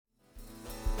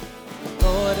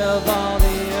of all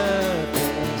the earth.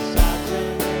 Shout your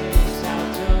name,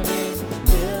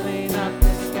 filling up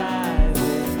the skies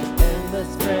with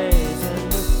endless praise,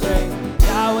 endless praise.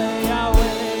 Yahweh,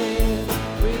 Yahweh,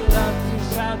 we love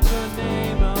to shout your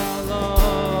name, oh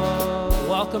Lord.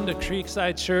 Welcome to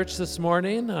Creekside Church this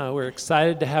morning. We're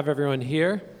excited to have everyone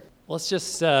here. Let's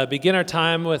just begin our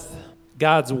time with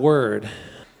God's Word.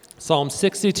 Psalm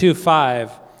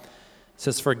 62:5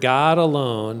 says, "For God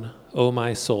alone, O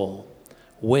my soul,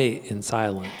 wait in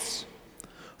silence.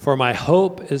 For my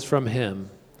hope is from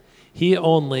him. He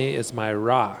only is my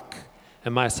rock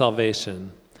and my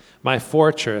salvation. My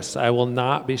fortress, I will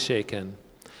not be shaken.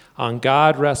 On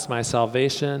God rests my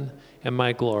salvation and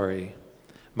my glory.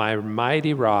 My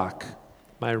mighty rock,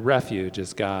 my refuge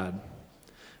is God.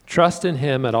 Trust in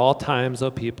him at all times, O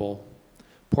people.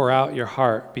 Pour out your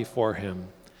heart before him.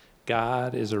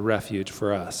 God is a refuge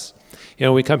for us." You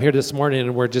know, we come here this morning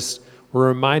and we're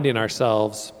reminding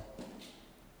ourselves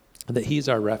that he's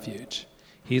our refuge.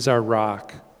 He's our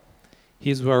rock.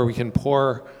 He's where we can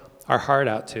pour our heart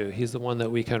out to. He's the one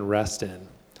that we can rest in.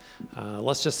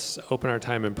 Let's just open our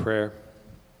time in prayer.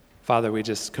 Father, we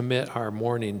just commit our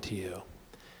morning to you.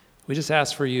 We just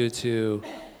ask for you to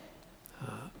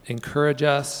encourage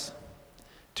us,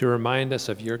 to remind us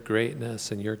of your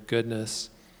greatness and your goodness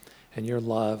and your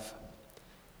love,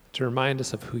 to remind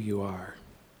us of who you are,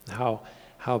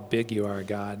 how big you are,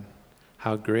 God,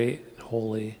 how great,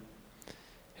 holy,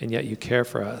 and yet you care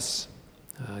for us.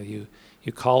 You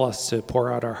call us to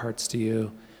pour out our hearts to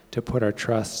you, to put our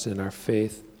trust and our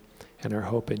faith and our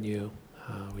hope in you.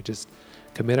 We just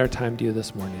commit our time to you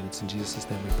this morning. It's in Jesus'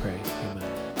 name we pray. Amen.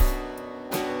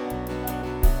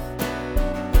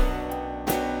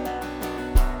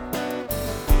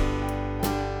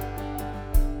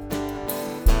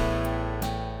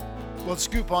 Well, the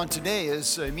scoop on today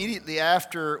is immediately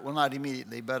after, well, not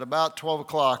immediately, but about 12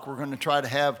 o'clock, we're going to try to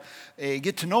have a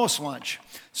get-to-know-us lunch.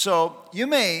 So you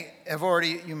may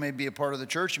be a part of the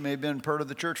church, you may have been part of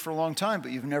the church for a long time,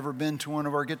 but you've never been to one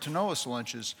of our get-to-know-us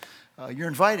lunches. You're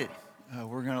invited.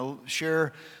 We're going to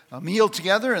share a meal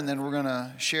together, and then we're going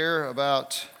to share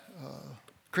about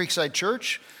Creekside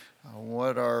Church,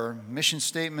 what our mission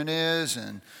statement is,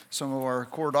 and some of our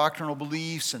core doctrinal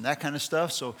beliefs and that kind of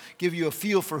stuff. So give you a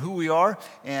feel for who we are,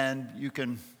 and you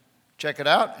can check it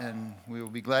out, and we will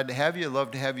be glad to have you.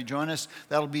 Love to have you join us.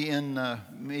 That'll be in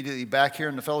immediately back here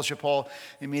in the fellowship hall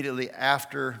immediately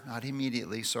after, not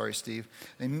immediately, sorry, Steve,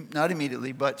 not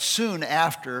immediately, but soon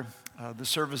after the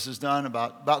service is done.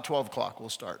 About 12 o'clock we'll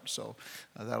start. So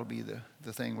that'll be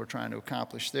the thing we're trying to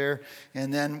accomplish there.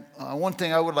 And then one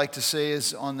thing I would like to say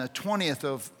is on the 20th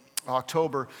of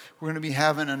October, we're going to be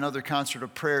having another concert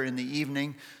of prayer in the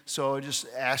evening. So I just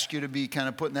ask you to be kind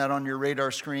of putting that on your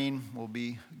radar screen. We'll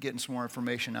be getting some more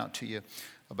information out to you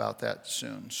about that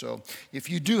soon. So if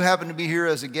you do happen to be here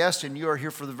as a guest and you are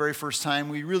here for the very first time,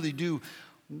 we really do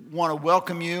want to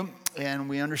welcome you, and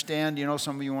we understand,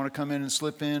 some of you want to come in and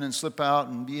slip out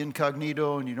and be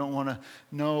incognito, and you don't want to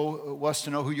know us to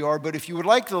know who you are. But if you would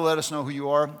like to let us know who you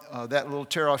are, that little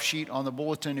tear-off sheet on the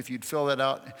bulletin, if you'd fill that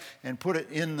out and put it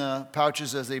in the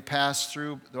pouches as they pass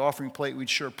through the offering plate, we'd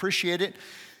sure appreciate it.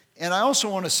 And I also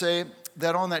want to say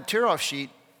that on that tear-off sheet,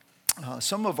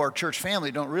 some of our church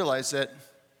family don't realize that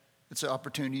it's an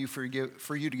opportunity for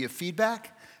you to give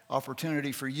feedback,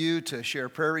 opportunity for you to share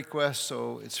prayer requests,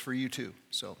 so it's for you too.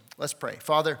 So let's pray.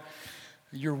 Father,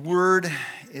 your word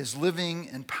is living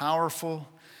and powerful,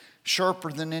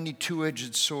 sharper than any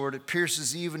two-edged sword. It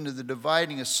pierces even to the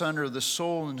dividing asunder of the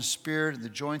soul and the spirit, and the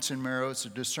joints and marrow. It's a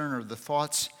discerner of the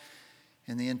thoughts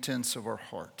and the intents of our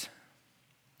heart.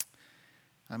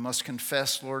 I must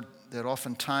confess, Lord, that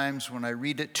oftentimes when I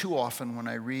read it, too often when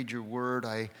I read your word,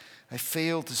 I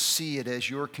fail to see it as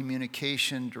your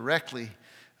communication directly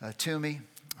to me.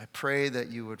 I pray that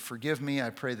you would forgive me.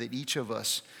 I pray that each of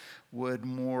us would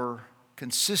more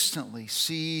consistently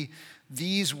see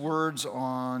these words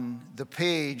on the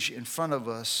page in front of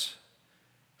us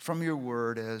from your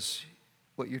word as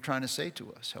what you're trying to say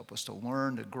to us. Help us to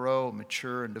learn, to grow,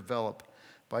 mature, and develop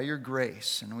by your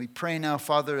grace. And we pray now,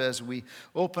 Father, as we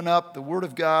open up the word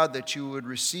of God, that you would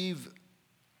receive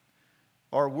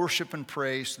our worship and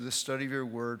praise to the study of your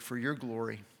word for your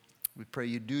glory. We pray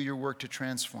you do your work to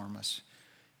transform us.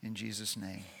 In Jesus'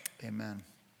 name, amen.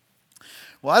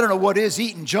 Well, I don't know what is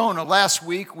eating Jonah. Last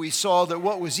week we saw that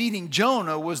what was eating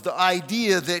Jonah was the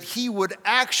idea that he would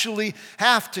actually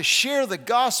have to share the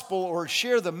gospel or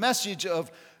share the message of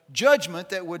judgment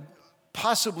that would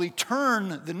possibly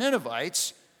turn the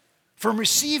Ninevites from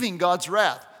receiving God's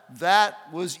wrath. That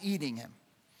was eating him.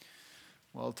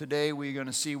 Well, today we're going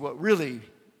to see what really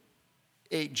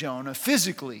ate Jonah,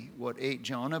 physically what ate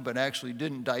Jonah, but actually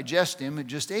didn't digest him, it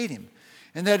just ate him.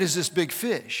 And that is this big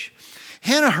fish.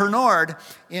 Hannah Hurnard,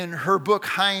 in her book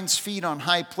Hind's Feet on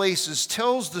High Places,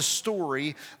 tells the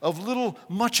story of little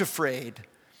Much Afraid,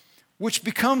 which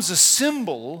becomes a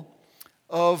symbol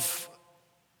of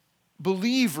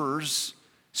believers'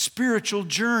 spiritual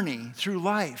journey through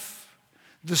life.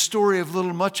 The story of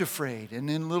Little Much Afraid. And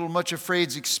in Little Much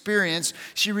Afraid's experience,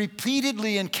 she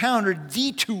repeatedly encountered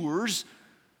detours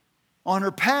on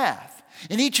her path.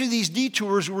 And each of these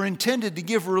detours were intended to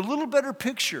give her a little better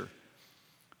picture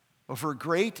of her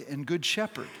great and good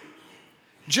shepherd.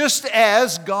 Just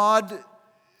as God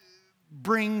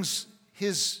brings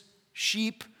his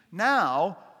sheep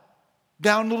now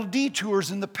down little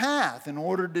detours in the path in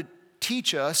order to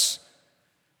teach us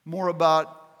more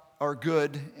about our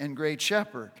good and great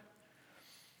shepherd.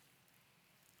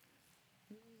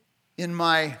 In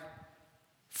my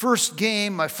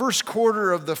first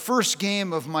quarter of the first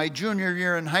game of my junior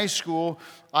year in high school,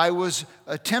 I was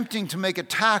attempting to make a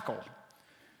tackle.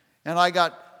 And I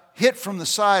got hit from the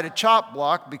side, a chop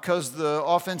block, because the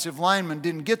offensive lineman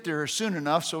didn't get there soon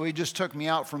enough, so he just took me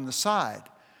out from the side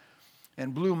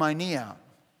and blew my knee out.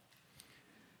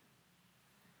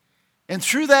 And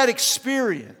through that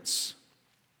experience,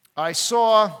 I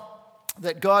saw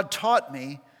that God taught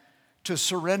me to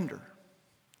surrender.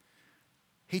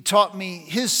 He taught me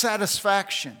his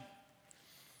satisfaction.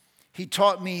 He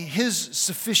taught me his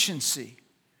sufficiency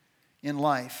in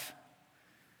life.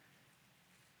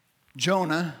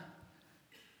 Jonah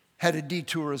had a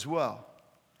detour as well.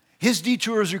 His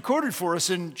detour is recorded for us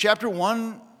in chapter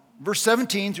 1, verse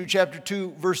 17 through chapter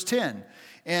 2, verse 10.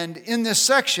 And in this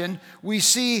section, we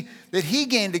see that he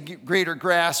gained a greater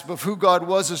grasp of who God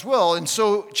was as well. And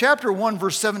so chapter 1,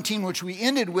 verse 17, which we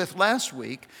ended with last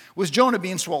week, was Jonah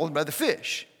being swallowed by the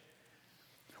fish.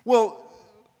 Well,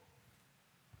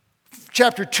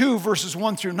 chapter 2, verses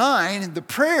 1 through 9, the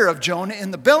prayer of Jonah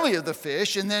in the belly of the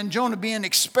fish, and then Jonah being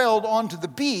expelled onto the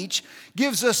beach,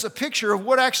 gives us a picture of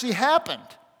what actually happened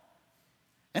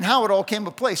and how it all came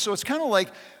to place. So it's kind of like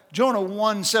Jonah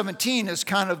 1:17 is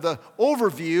kind of the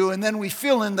overview, and then we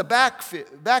fill in the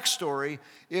backstory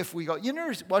if we go, you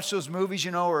never watch those movies,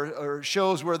 or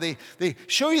shows where they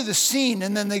show you the scene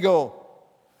and then they go,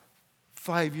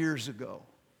 5 years ago.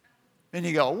 And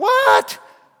you go, what?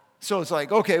 So it's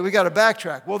like, okay, we got to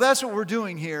backtrack. Well, that's what we're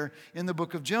doing here in the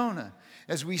book of Jonah,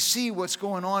 as we see what's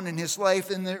going on in his life.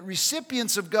 And the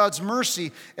recipients of God's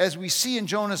mercy, as we see in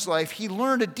Jonah's life, he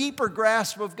learned a deeper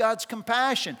grasp of God's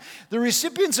compassion. The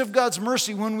recipients of God's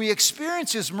mercy, when we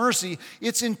experience his mercy,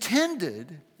 it's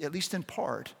intended, at least in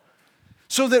part,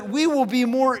 so that we will be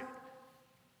more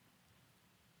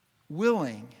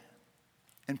willing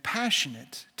and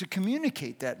passionate to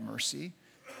communicate that mercy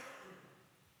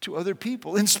to other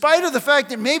people, in spite of the fact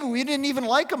that maybe we didn't even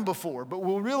like them before, but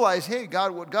we'll realize, hey,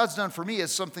 God, what God's done for me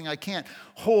is something I can't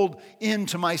hold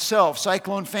into myself.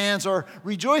 Cyclone fans are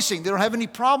rejoicing. They don't have any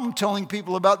problem telling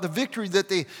people about the victory that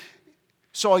they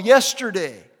saw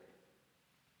yesterday.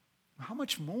 How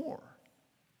much more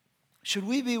should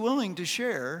we be willing to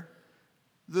share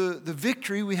the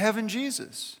victory we have in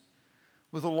Jesus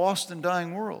with a lost and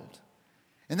dying world?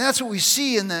 And that's what we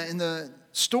see in the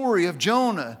story of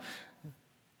Jonah.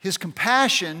 His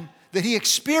compassion that he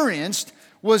experienced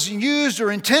was used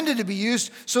or intended to be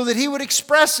used so that he would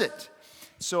express it.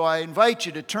 So I invite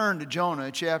you to turn to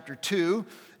Jonah chapter 2,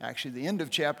 actually the end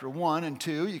of chapter 1 and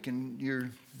 2. You can,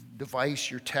 your device,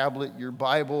 your tablet, your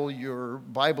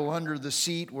Bible under the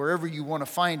seat, wherever you want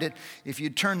to find it. If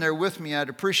you'd turn there with me, I'd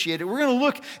appreciate it. We're going to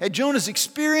look at Jonah's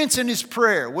experience in his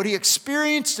prayer, what he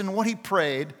experienced and what he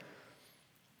prayed,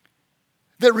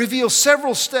 that reveals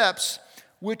several steps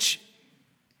which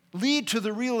lead to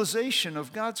the realization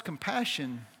of God's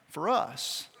compassion for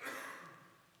us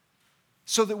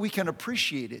so that we can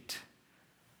appreciate it.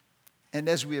 And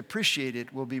as we appreciate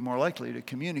it, we'll be more likely to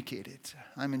communicate it.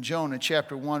 I'm in Jonah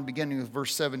chapter 1, beginning with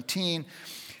verse 17.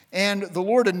 And the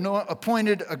Lord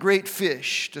appointed a great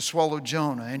fish to swallow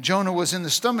Jonah. And Jonah was in the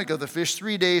stomach of the fish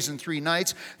 3 days and 3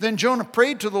 nights. Then Jonah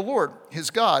prayed to the Lord, his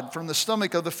God, from the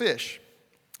stomach of the fish.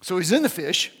 So he's in the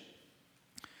fish.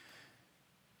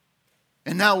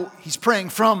 And now he's praying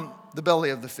from the belly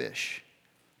of the fish.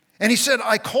 And he said,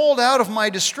 I called out of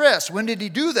my distress. When did he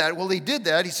do that? Well, he did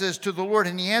that. He says to the Lord,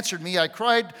 and he answered me. I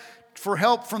cried for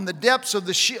help from the depths of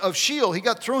Sheol. He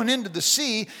got thrown into the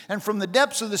sea, and from the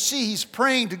depths of the sea, he's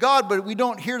praying to God, but we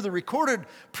don't hear the recorded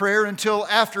prayer until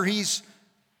after he's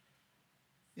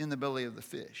in the belly of the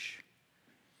fish.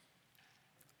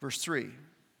 Verse 3,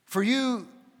 for you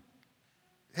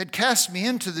had cast me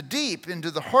into the deep,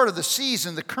 into the heart of the seas,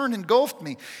 and the current engulfed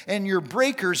me, and your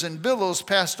breakers and billows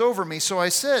passed over me. So I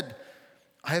said,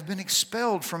 I have been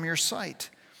expelled from your sight.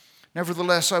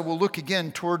 Nevertheless, I will look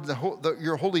again toward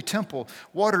your holy temple.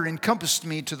 Water encompassed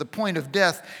me to the point of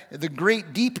death. The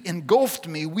great deep engulfed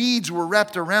me. Weeds were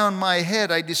wrapped around my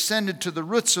head. I descended to the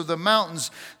roots of the mountains.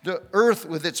 The earth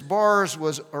with its bars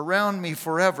was around me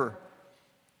forever.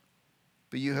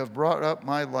 But you have brought up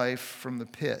my life from the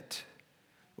pit,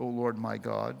 O Lord my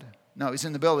God. Now, he's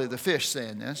in the belly of the fish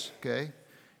saying this, okay?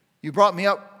 You brought me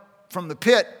up from the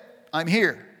pit. I'm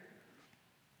here.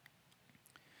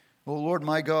 O Lord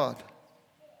my God.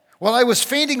 While I was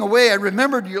fainting away, I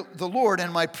remembered the Lord,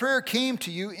 and my prayer came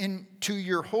to you into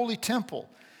your holy temple.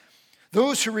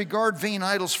 Those who regard vain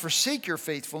idols forsake your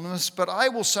faithfulness, but I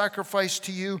will sacrifice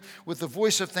to you with the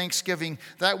voice of thanksgiving.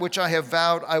 That which I have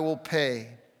vowed, I will pay.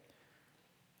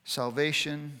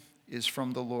 Salvation is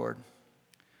from the Lord.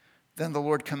 Then the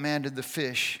Lord commanded the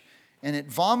fish, and it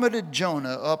vomited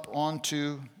Jonah up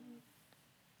onto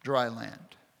dry land.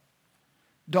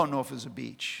 Don't know if it was a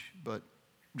beach, but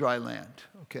dry land,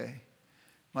 okay?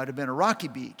 Might have been a rocky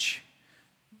beach,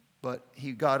 but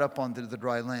he got up onto the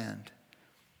dry land.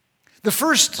 The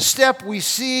first step we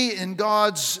see in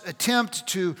God's attempt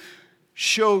to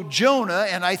show Jonah,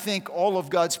 and I think all of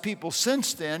God's people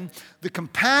since then, the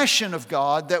compassion of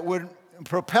God that would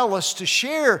propel us to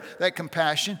share that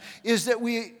compassion, is that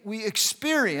we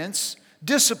experience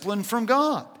discipline from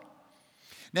God.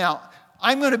 Now,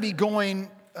 I'm going to be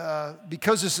going,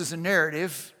 because this is a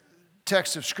narrative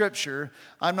text of Scripture,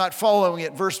 I'm not following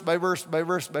it verse by verse by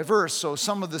verse by verse, so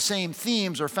some of the same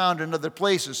themes are found in other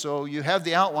places. So you have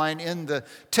the outline in the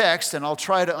text, and I'll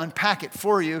try to unpack it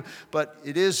for you, but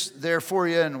it is there for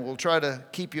you, and we'll try to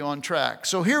keep you on track.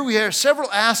 So here we have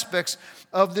several aspects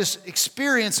of this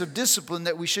experience of discipline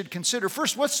that we should consider.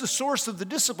 First, what's the source of the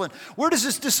discipline? Where does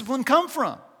this discipline come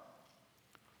from?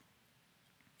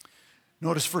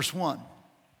 Notice verse 1.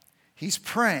 He's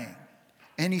praying,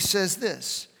 and he says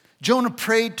this. Jonah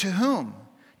prayed to whom?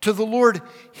 To the Lord,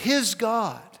 his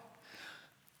God.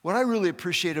 What I really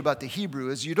appreciate about the Hebrew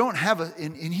is you don't have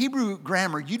in Hebrew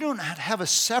grammar, you don't have a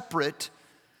separate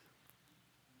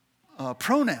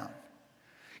pronoun.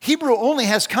 Hebrew only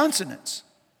has consonants.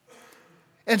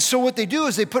 And so what they do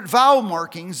is they put vowel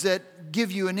markings that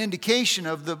give you an indication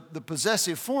of the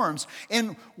possessive forms.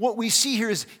 And what we see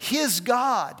here is his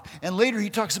God. And later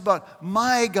he talks about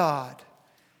my God.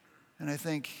 And I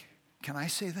think, can I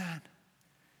say that?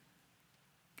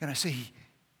 Can I say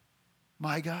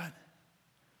my God?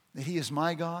 That he is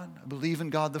my God? I believe in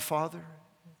God the Father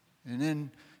and in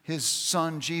his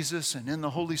Son Jesus and in the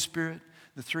Holy Spirit,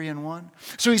 the three in one.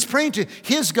 So he's praying to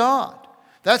his God.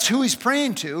 That's who he's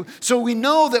praying to. So we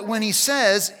know that when he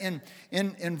says in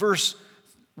verse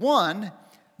 1,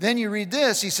 then you read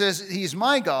this, he says, he's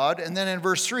my God. And then in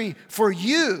verse 3, for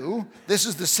you, this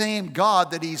is the same God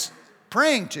that he's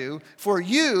praying to, for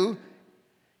you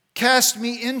cast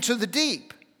me into the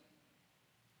deep.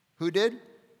 Who did?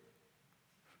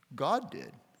 God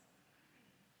did.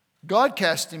 God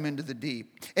cast him into the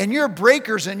deep. And your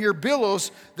breakers and your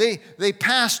billows, they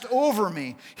passed over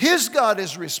me. His God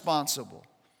is responsible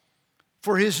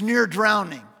for his near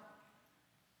drowning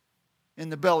in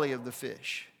the belly of the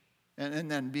fish. And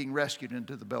then being rescued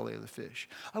into the belly of the fish.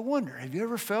 I wonder, have you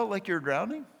ever felt like you're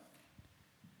drowning?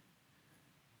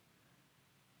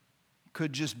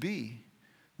 Could just be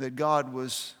that God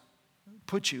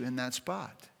put you in that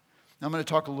spot. Now, I'm going to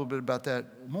talk a little bit about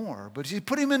that more. But he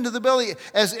put him into the belly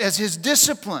as his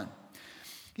discipline.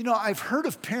 You know, I've heard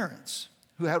of parents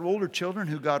who had older children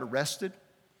who got arrested.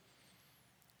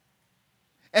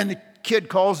 And the kid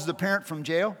calls the parent from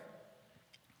jail.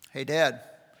 Hey, Dad.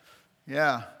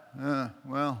 Yeah,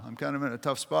 well, I'm kind of in a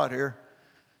tough spot here.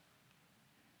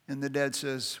 And the dad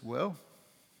says, well,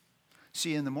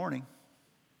 see you in the morning.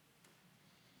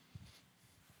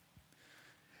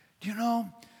 Do you know,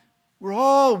 we're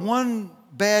all one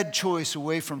bad choice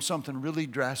away from something really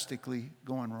drastically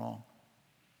going wrong.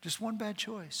 Just one bad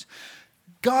choice.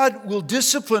 God will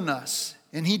discipline us.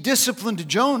 And he disciplined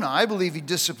Jonah. I believe he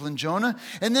disciplined Jonah.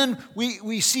 And then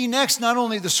we see next not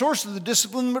only the source of the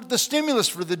discipline, but the stimulus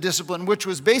for the discipline, which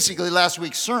was basically last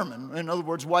week's sermon. In other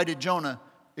words, why did Jonah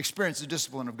experience the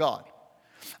discipline of God?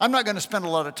 I'm not going to spend a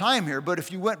lot of time here, but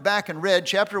if you went back and read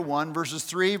chapter 1, verses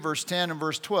 3, verse 10, and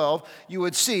verse 12, you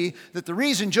would see that the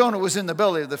reason Jonah was in the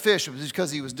belly of the fish was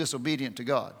because he was disobedient to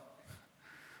God.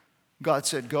 God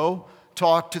said, go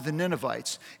talk to the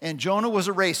Ninevites. And Jonah was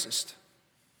a racist.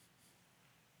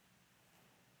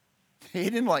 He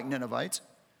didn't like Ninevites.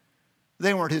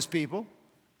 They weren't his people.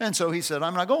 And so he said,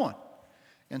 I'm not going.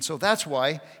 And so that's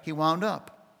why he wound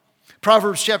up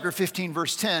Proverbs chapter 15,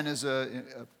 verse 10 is a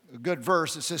good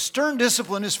verse. It says, stern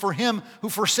discipline is for him who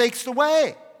forsakes the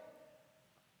way.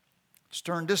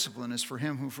 Stern discipline is for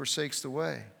him who forsakes the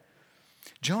way.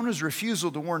 Jonah's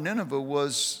refusal to warn Nineveh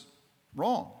was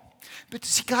wrong. But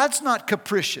see, God's not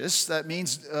capricious. That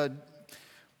means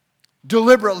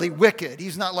deliberately wicked.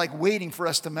 He's not like waiting for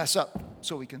us to mess up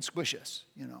so he can squish us,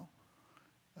 you know.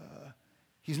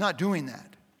 He's not doing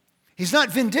that. He's not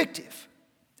vindictive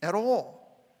at all.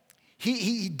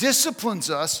 He disciplines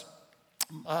us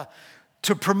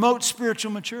to promote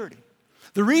spiritual maturity.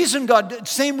 The reason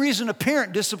same reason a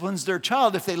parent disciplines their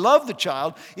child if they love the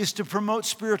child is to promote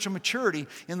spiritual maturity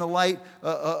in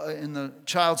the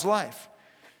child's life.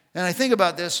 And I think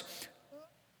about this.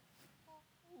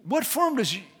 What form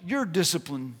does your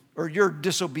discipline or your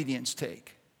disobedience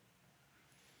take?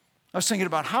 I was thinking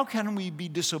about how can we be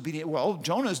disobedient? Well,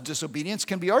 Jonah's disobedience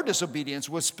can be our disobedience.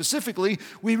 With specifically,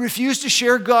 we refuse to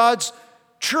share God's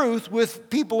truth with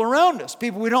people around us,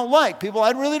 people we don't like, people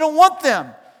I really don't want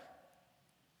them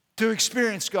to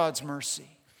experience God's mercy.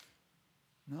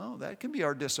 No, that can be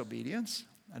our disobedience.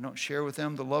 I don't share with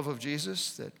them the love of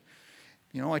Jesus.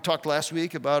 I talked last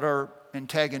week about our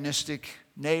antagonistic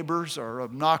neighbors, our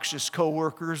obnoxious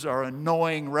coworkers, our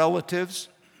annoying relatives.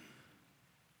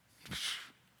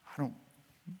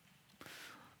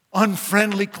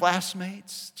 Unfriendly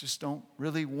classmates, just don't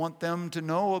really want them to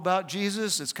know about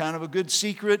Jesus. It's kind of a good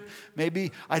secret.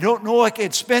 Maybe I don't know I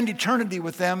could spend eternity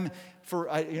with them.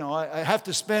 I have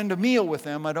to spend a meal with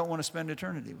them. I don't want to spend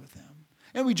eternity with them.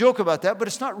 And we joke about that, but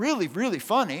it's not really, really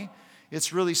funny.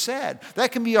 It's really sad.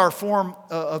 That can be our form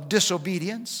of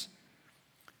disobedience.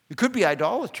 It could be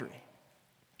idolatry.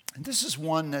 And this is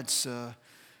one that's a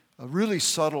really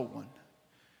subtle one.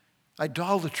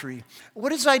 Idolatry.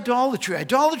 What is idolatry?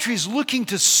 Idolatry is looking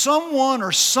to someone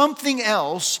or something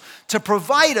else to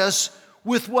provide us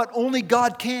with what only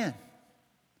God can.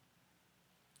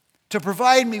 To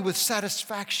provide me with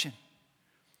satisfaction.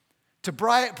 To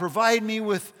provide me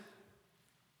with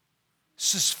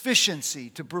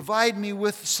sufficiency. To provide me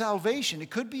with salvation.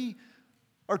 It could be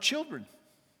our children.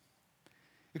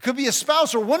 It could be a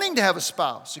spouse or wanting to have a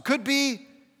spouse. It could be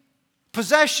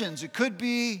possessions. It could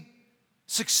be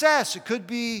success. It could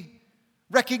be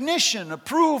recognition,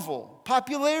 approval,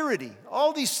 popularity.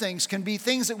 All these things can be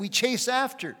things that we chase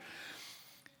after.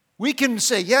 We can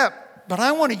say, yeah, but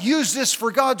I want to use this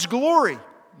for God's glory.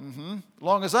 As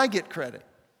long as I get credit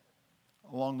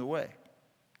along the way.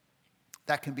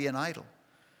 That can be an idol.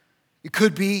 It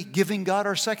could be giving God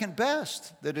our second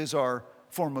best. That is our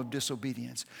form of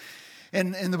disobedience.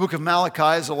 And in the book of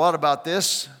Malachi is a lot about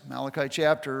this. Malachi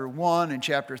chapter 1 and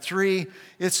chapter 3.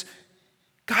 It's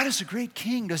God is a great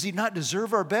king. Does he not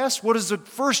deserve our best? What is the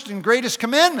first and greatest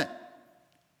commandment?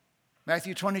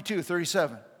 Matthew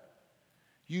 22:37.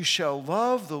 You shall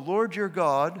love the Lord your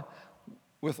God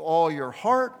with all your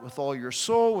heart, with all your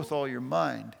soul, with all your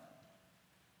mind.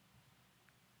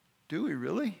 Do we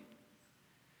really?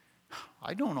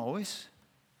 I don't always.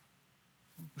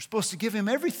 We're supposed to give him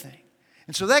everything.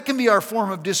 And so that can be our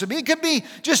form of disobedience. It can be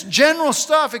just general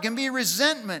stuff. It can be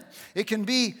resentment. It can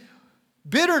be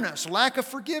bitterness, lack of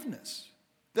forgiveness.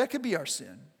 That could be our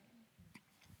sin.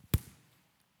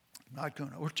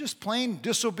 Or just plain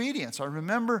disobedience. I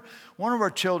remember one of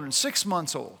our children, 6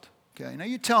 months old. Okay, now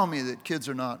you tell me that kids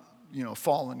are not,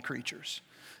 fallen creatures.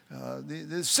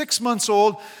 The 6 months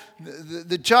old,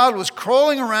 the child was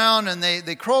crawling around and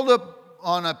they crawled up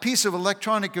on a piece of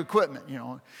electronic equipment,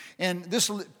 and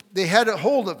they had a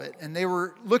hold of it and they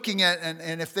were looking at,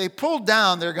 and if they pulled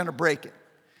down, they're going to break it.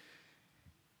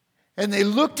 And they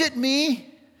looked at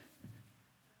me,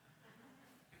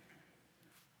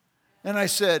 and I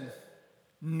said,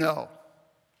 no.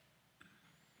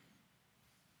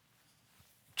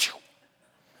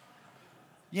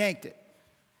 Yanked it,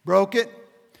 broke it.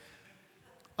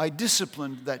 I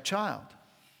disciplined that child.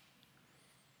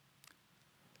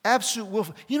 Absolute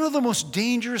willful. The most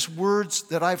dangerous words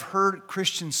that I've heard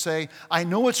Christians say, I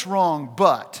know it's wrong,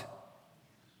 but.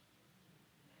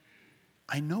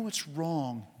 I know it's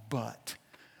wrong, but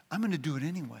I'm going to do it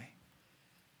anyway.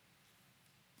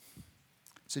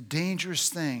 It's a dangerous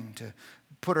thing to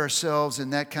put ourselves in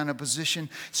that kind of position.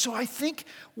 So I think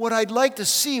what I'd like to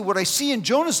see, what I see in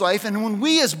Jonah's life, and when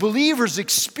we as believers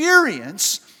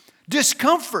experience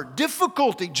discomfort,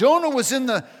 difficulty. Jonah was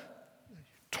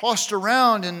tossed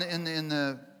around in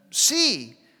the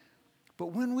sea.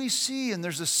 But when we see and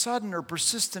there's a sudden or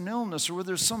persistent illness, or where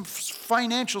there's some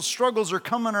financial struggles are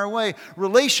coming our way,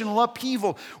 relational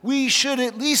upheaval, we should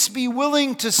at least be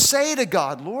willing to say to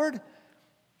God, Lord,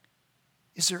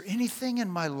 Is there anything in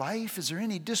my life? Is there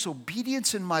any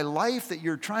disobedience in my life that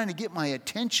you're trying to get my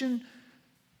attention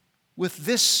with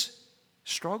this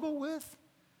struggle with?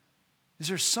 Is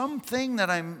there something that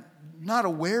I'm not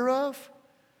aware of?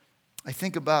 I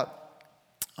think about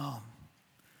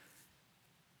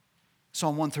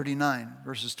Psalm 139,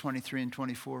 verses 23 and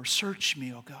 24. Search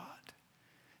me, O God,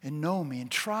 and know me, and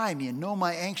try me, and know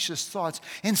my anxious thoughts,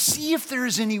 and see if there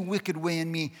is any wicked way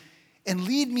in me, and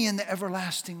lead me in the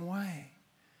everlasting way.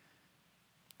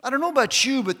 I don't know about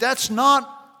you, but that's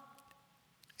not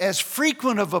as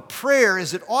frequent of a prayer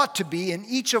as it ought to be in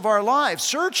each of our lives.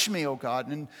 Search me, O God,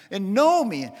 and know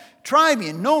me, and try me,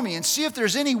 and know me, and see if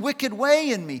there's any wicked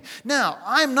way in me. Now,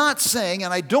 I'm not saying,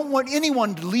 and I don't want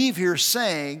anyone to leave here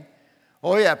saying,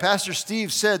 oh yeah, Pastor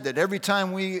Steve said that every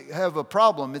time we have a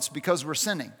problem, it's because we're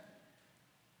sinning.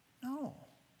 No.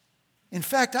 In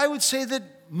fact, I would say that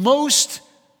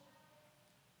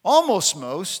almost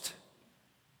most,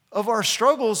 of our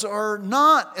struggles are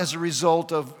not as a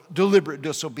result of deliberate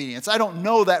disobedience. I don't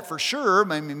know that for sure.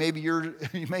 Maybe you're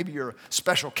a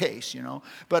special case,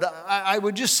 But I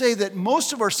would just say that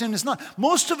most of our sin is not.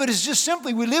 Most of it is just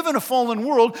simply we live in a fallen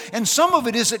world, and some of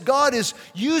it is that God is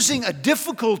using a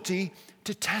difficulty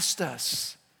to test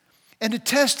us. And to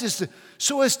test is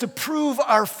so as to prove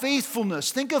our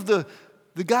faithfulness. Think of the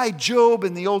guy Job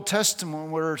in the Old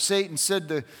Testament where Satan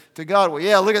said to God, well,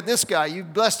 yeah, look at this guy. You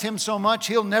blessed him so much,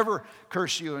 he'll never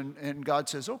curse you. And God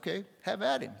says, okay, have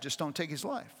at him. Just don't take his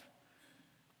life.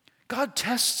 God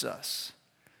tests us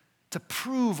to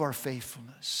prove our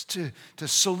faithfulness, to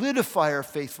solidify our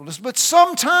faithfulness. But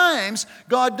sometimes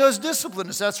God does discipline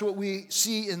us. That's what we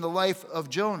see in the life of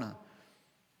Jonah.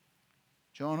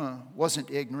 Jonah wasn't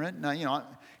ignorant. Now,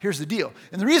 here's the deal.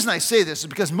 And the reason I say this is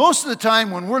because most of the time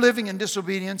when we're living in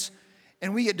disobedience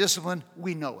and we get disciplined,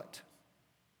 we know it.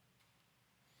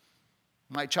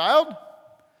 My child,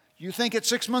 you think at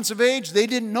 6 months of age they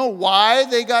didn't know why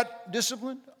they got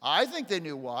disciplined? I think they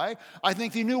knew why. I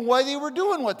think they knew why they were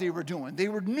doing what they were doing. They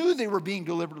knew they were being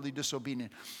deliberately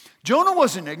disobedient. Jonah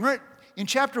wasn't ignorant. In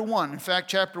chapter 1, in fact,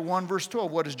 chapter 1, verse 12,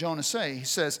 what does Jonah say? He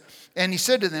says, and he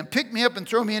said to them, pick me up and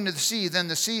throw me into the sea, then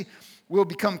the sea will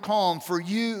become calm for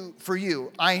you.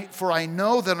 For I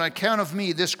know that on account of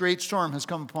me, this great storm has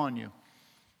come upon you.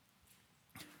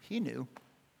 He knew.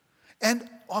 And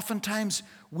oftentimes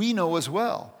we know as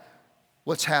well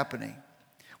what's happening.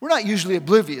 We're not usually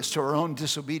oblivious to our own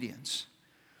disobedience.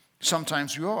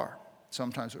 Sometimes we are.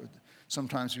 Sometimes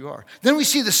we are. Then we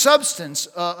see the substance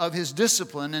of his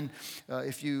discipline. And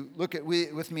if you look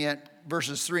with me at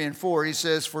verses 3 and 4, he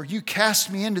says, for you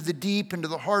cast me into the deep, into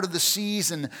the heart of the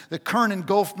seas, and the current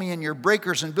engulfed me, and your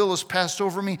breakers and billows passed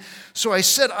over me. So I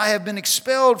said, I have been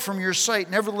expelled from your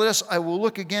sight. Nevertheless, I will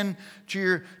look again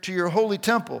to your holy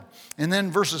temple. And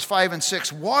then verses 5 and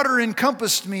 6, water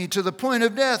encompassed me to the point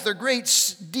of death. A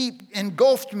great deep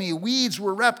engulfed me. Weeds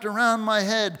were wrapped around my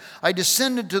head. I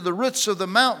descended to the roots of the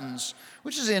mountains,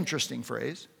 which is an interesting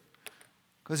phrase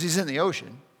because he's in the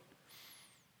ocean.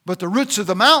 But the roots of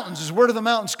the mountains is where do the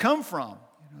mountains come from?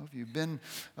 If you've been,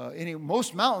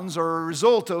 most mountains are a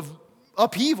result of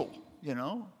upheaval,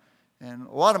 and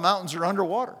a lot of mountains are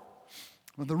underwater.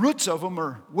 Well, the roots of them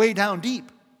are way down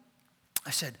deep. I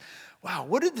said, wow,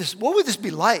 what would this be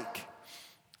like?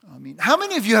 I mean, how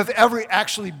many of you have ever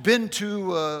actually been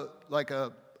to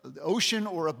the ocean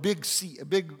or a big sea,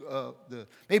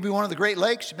 maybe one of the Great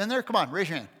Lakes? You been there? Come on, raise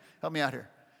your hand. Help me out here.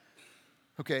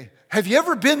 Okay. Have you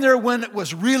ever been there when it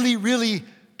was really, really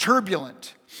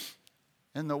turbulent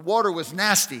and the water was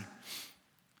nasty?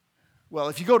 Well,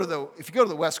 if you go to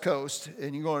the West Coast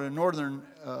and you go to the northern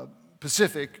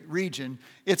Pacific region,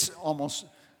 it's almost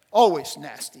always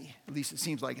nasty. At least it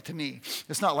seems like it to me.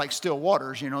 It's not like still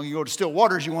waters. You go to still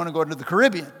waters, you want to go to the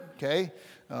Caribbean, okay,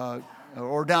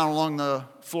 or down along the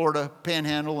Florida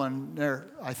Panhandle and there,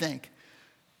 I think.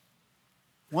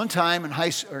 One time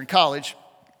in college,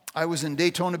 I was in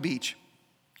Daytona Beach,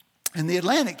 and the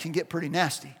Atlantic can get pretty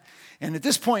nasty. And at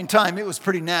this point in time, it was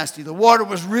pretty nasty. The water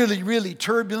was really, really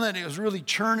turbulent. It was really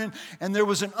churning, and there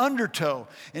was an undertow.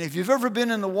 And if you've ever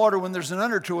been in the water when there's an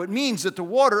undertow, it means that the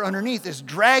water underneath is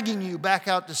dragging you back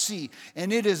out to sea,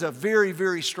 and it is a very,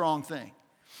 very strong thing.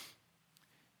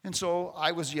 And so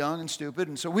I was young and stupid,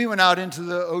 and so we went out into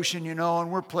the ocean,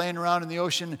 and we're playing around in the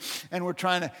ocean, and we're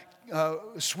trying to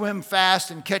swim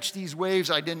fast and catch these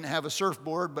waves. I didn't have a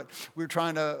surfboard, but we were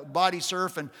trying to body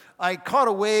surf, and I caught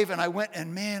a wave, and I went,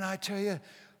 and man, I tell you,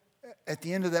 at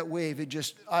the end of that wave,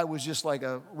 I was just like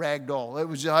a rag doll. I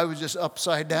was just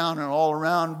upside down and all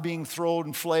around, being thrown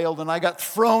and flailed, and I got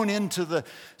thrown into the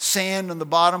sand on the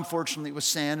bottom. Fortunately, it was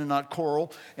sand and not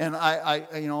coral, and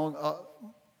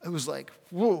it was like,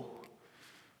 whoa.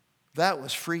 That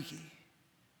was freaky.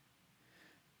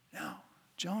 Now,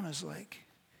 Jonah's like,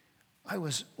 I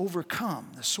was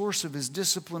overcome. The source of his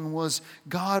discipline was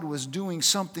God was doing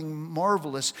something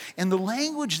marvelous. And the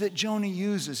language that Jonah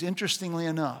uses, interestingly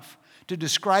enough, to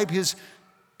describe his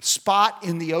spot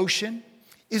in the ocean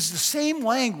is the same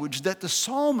language that the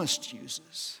psalmist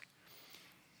uses.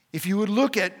 If you would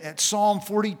look at Psalm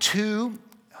 42,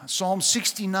 Psalm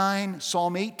 69,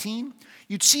 Psalm 18,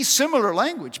 you'd see similar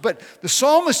language, but the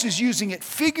psalmist is using it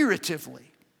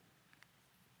figuratively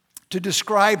to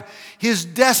describe his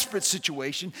desperate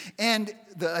situation and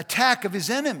the attack of his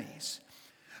enemies.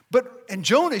 And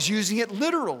Jonah is using it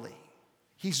literally.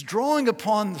 He's drawing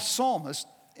upon the psalmist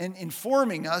and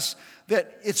informing us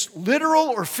that it's literal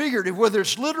or figurative. Whether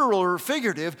it's literal or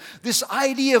figurative, this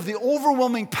idea of the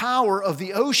overwhelming power of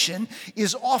the ocean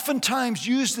is oftentimes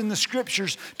used in the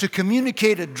scriptures to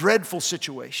communicate a dreadful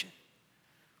situation.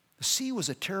 The sea was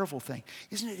a terrible thing.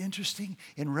 Isn't it interesting?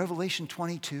 In Revelation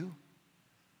 22,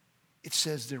 it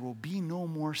says there will be no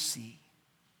more sea.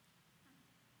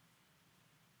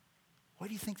 Why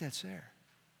do you think that's there?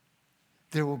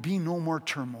 There will be no more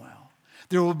turmoil.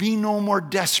 There will be no more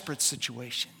desperate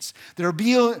situations. There will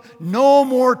be no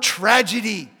more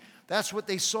tragedy. That's what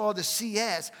they saw the sea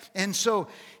as. And so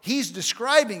he's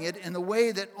describing it in the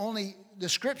way that only the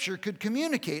scripture could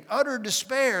communicate, utter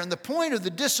despair. And the point of the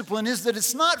discipline is that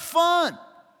it's not fun.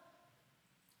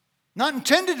 Not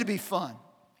intended to be fun.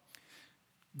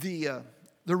 The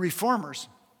reformers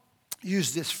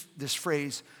used this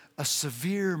phrase, a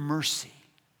severe mercy.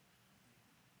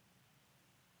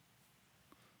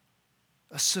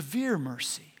 A severe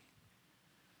mercy.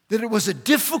 That it was a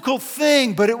difficult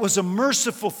thing, but it was a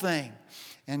merciful thing.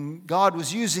 And God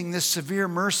was using this severe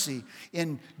mercy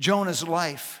in Jonah's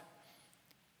life.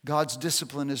 God's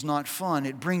discipline is not fun.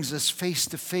 It brings us face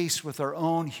to face with our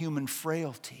own human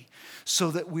frailty so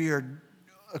that we are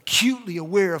acutely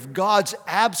aware of God's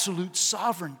absolute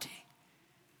sovereignty.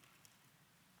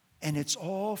 And it's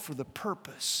all for the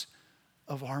purpose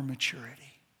of our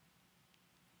maturity.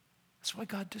 That's why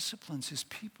God disciplines his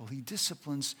people. He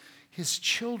disciplines his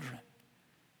children.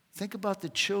 Think about the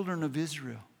children of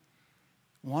Israel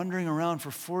wandering around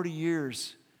for 40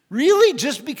 years. Really?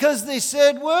 Just because they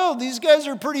said, well, these guys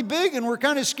are pretty big and we're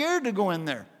kind of scared to go in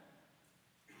there.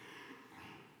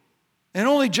 And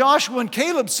only Joshua and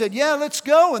Caleb said, yeah, let's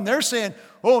go. And they're saying,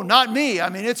 oh, not me. I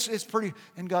mean, it's pretty.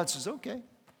 And God says, okay,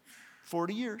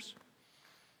 40 years.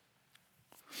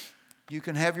 You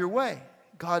can have your way.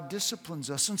 God disciplines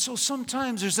us. And so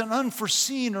sometimes there's an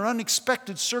unforeseen or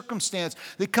unexpected circumstance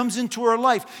that comes into our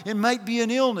life. It might be an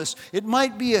illness. It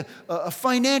might be a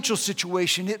financial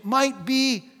situation. It might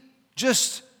be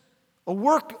just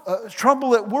a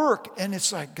trouble at work. And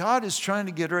it's like God is trying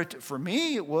to get right. For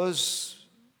me, it was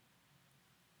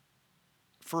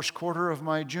first quarter of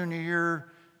my junior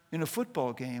year in a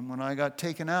football game when I got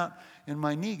taken out and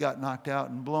my knee got knocked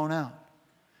out and blown out.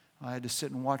 I had to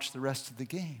sit and watch the rest of the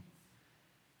game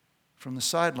from the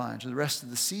sidelines, or the rest of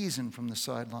the season from the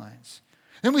sidelines.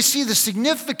 Then we see the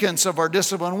significance of our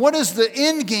discipline. What is the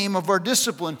end game of our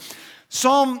discipline?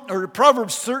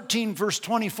 Proverbs 13, verse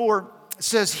 24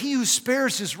 says, he who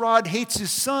spares his rod hates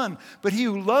his son, but he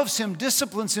who loves him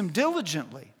disciplines him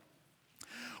diligently.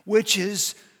 Which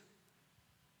is,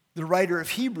 the writer of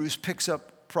Hebrews picks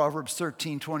up Proverbs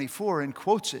 13, 24 and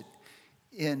quotes it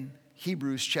in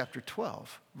Hebrews chapter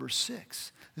 12, verse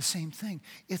 6. The same thing.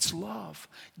 It's love.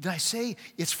 Did I say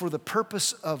it's for the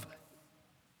purpose of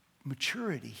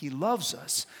maturity? He loves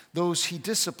us. Those he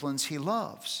disciplines, he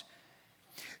loves.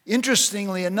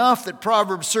 Interestingly enough, that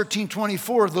Proverbs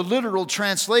 13:24, the literal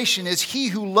translation is, he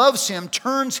who loves him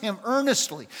turns him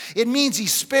earnestly. It means he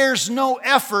spares no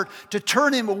effort to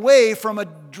turn him away from a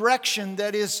direction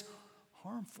that is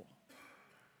harmful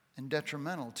and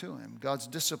detrimental to him. God's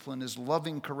discipline is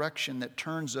loving correction that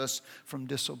turns us from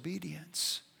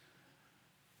disobedience.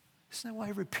 Isn't that why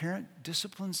every parent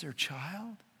disciplines their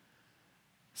child?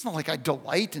 It's not like I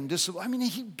delight in discipline. I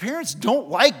mean, parents don't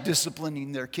like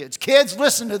disciplining their kids. Kids,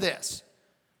 listen to this.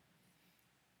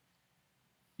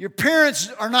 Your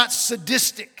parents are not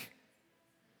sadistic.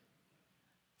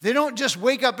 They don't just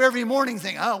wake up every morning and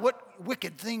think, oh, what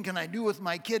wicked thing can I do with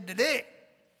my kid today?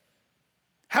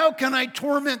 How can I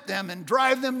torment them and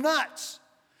drive them nuts?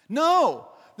 No,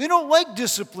 they don't like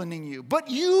disciplining you, but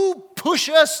you push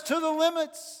us to the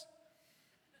limits.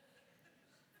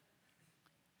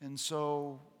 And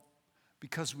so,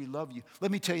 because we love you, let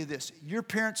me tell you this, your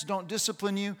parents don't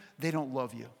discipline you, they don't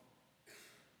love you.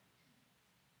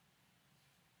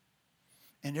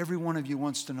 And every one of you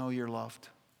wants to know you're loved.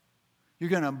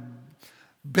 You're going to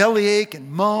bellyache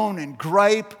and moan and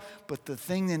gripe, but the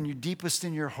thing in your deepest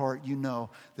in your heart, you know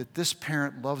that this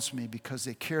parent loves me because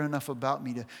they care enough about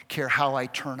me to care how I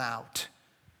turn out.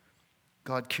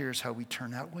 God cares how we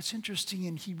turn out. What's interesting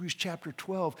in Hebrews chapter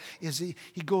 12 is he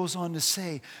goes on to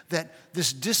say that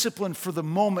this discipline for the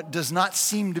moment does not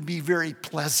seem to be very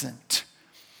pleasant,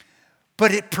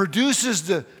 but it produces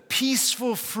the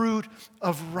peaceful fruit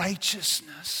of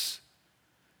righteousness.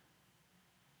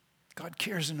 God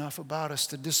cares enough about us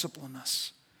to discipline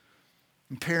us.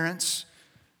 And parents,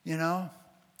 you know,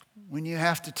 when you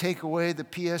have to take away the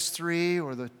PS3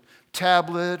 or the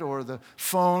tablet or the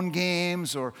phone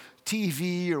games or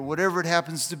TV or whatever it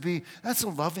happens to be, that's a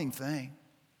loving thing.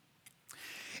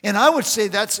 And I would say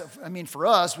for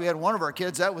us, we had one of our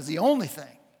kids, that was the only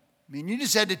thing. You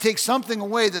just had to take something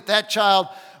away that child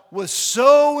was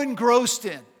so engrossed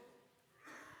in.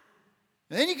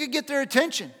 And then you could get their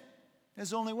attention. That's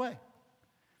the only way.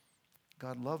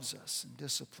 God loves us and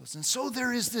disciplines. And so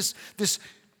there is this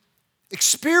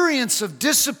experience of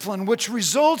discipline which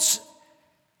results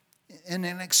in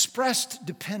an expressed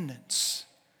dependence.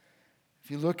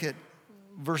 If you look at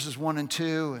verses 1 and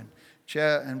 2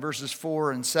 and verses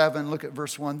 4 and 7, look at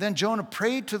verse 1. Then Jonah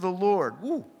prayed to the Lord.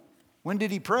 Ooh, when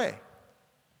did he pray?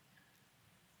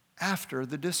 After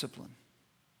the discipline.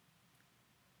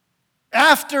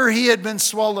 After he had been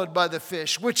swallowed by the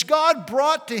fish, which God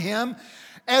brought to him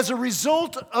as a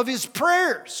result of his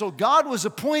prayers. So God was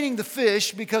appointing the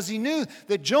fish because he knew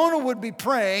that Jonah would be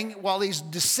praying while he's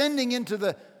descending into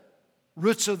the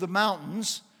roots of the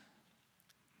mountains.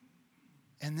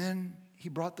 And then he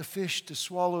brought the fish to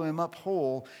swallow him up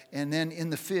whole. And then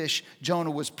in the fish,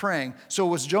 Jonah was praying. So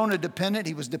was Jonah dependent?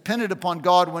 He was dependent upon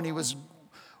God when he was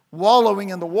wallowing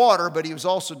in the water, but he was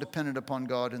also dependent upon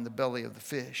God in the belly of the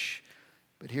fish.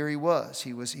 But here he was.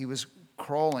 He was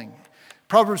crawling.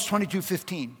 Proverbs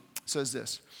 22:15 says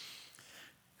this.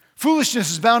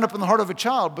 Foolishness is bound up in the heart of a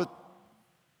child, but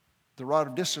the rod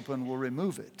of discipline will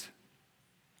remove it.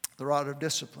 The rod of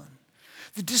discipline.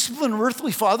 The discipline of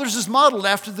earthly fathers is modeled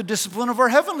after the discipline of our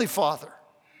heavenly Father.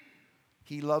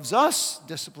 He loves us,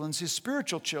 disciplines his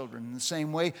spiritual children. In the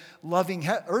same way, loving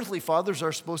earthly fathers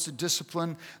are supposed to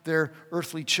discipline their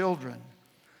earthly children.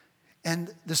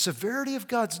 And the severity of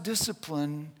God's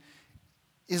discipline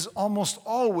is almost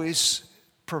always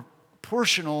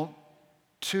proportional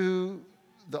to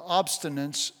the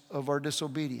obstinance of our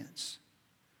disobedience.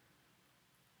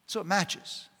 So it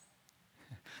matches.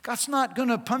 God's not going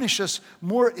to punish us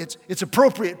more. It's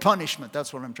appropriate punishment.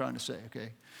 That's what I'm trying to say,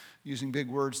 okay? Using big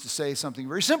words to say something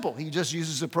very simple. He just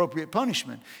uses appropriate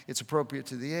punishment. It's appropriate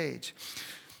to the age.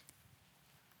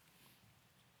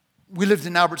 We lived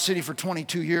in Albert City for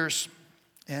 22 years,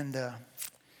 and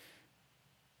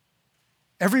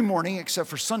every morning, except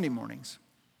for Sunday mornings,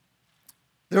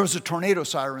 there was a tornado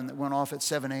siren that went off at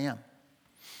 7 a.m.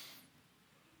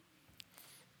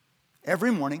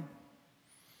 Every morning,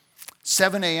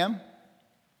 7 a.m.,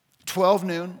 12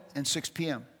 noon, and 6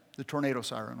 p.m., the tornado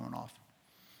siren went off.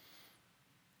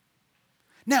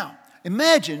 Now,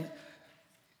 imagine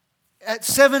at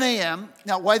 7 a.m.,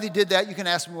 now why they did that, you can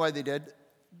ask me why they did.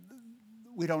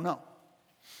 We don't know.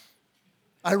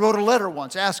 I wrote a letter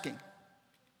once asking,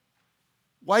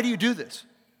 why do you do this?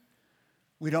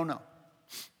 We don't know.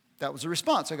 That was the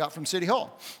response I got from City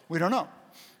Hall. We don't know.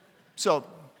 So,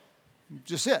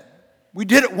 just it. We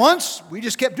did it once, we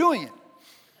just kept doing it.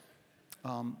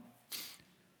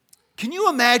 Can you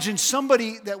imagine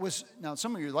somebody that was, now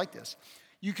some of you are like this,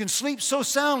 you can sleep so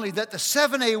soundly that the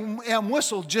 7 a.m.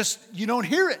 whistle you don't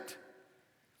hear it.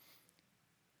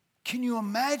 Can you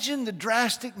imagine the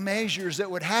drastic measures that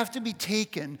would have to be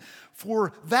taken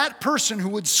for that person who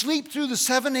would sleep through the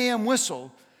 7 a.m.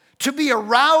 whistle to be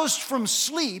aroused from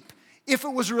sleep if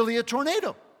it was really a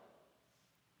tornado?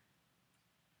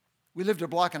 We lived a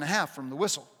block and a half from the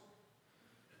whistle.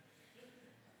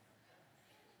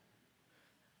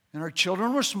 And our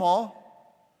children were small.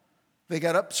 They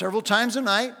got up several times a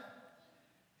night.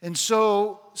 And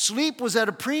so sleep was at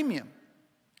a premium.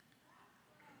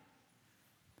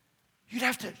 You'd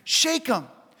have to shake them.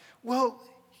 Well,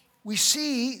 we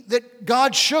see that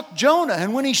God shook Jonah.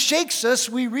 And when he shakes us,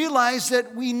 we realize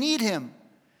that we need him.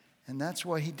 And that's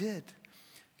why he did.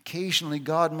 Occasionally,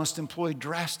 God must employ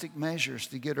drastic measures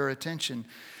to get our attention.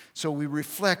 So we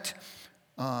reflect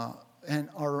on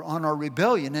our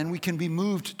rebellion, and we can be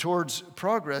moved towards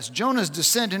progress. Jonah's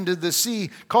descent into the sea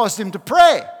caused him to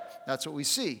pray. That's what we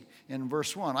see in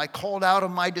verse 1. I called out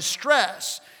of my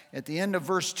distress. At the end of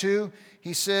verse 2,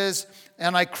 he says,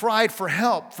 and I cried for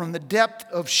help from the depth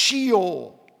of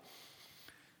Sheol.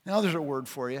 Now there's a word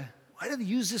for you. Why do they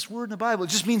use this word in the Bible? It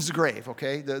just means the grave,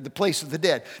 okay? The place of the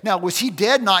dead. Now, was he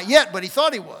dead? Not yet, but he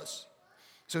thought he was.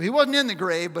 So he wasn't in the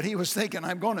grave, but he was thinking,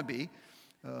 I'm going to be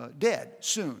dead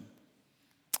soon.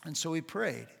 And so he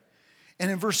prayed. And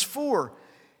in verse 4,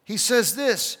 he says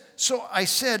this, so I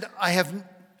said, I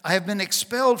have been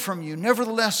expelled from you.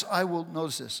 Nevertheless,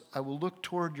 notice this, I will look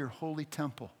toward your holy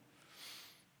temple.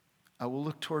 I will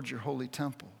look towards your holy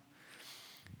temple.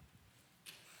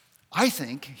 I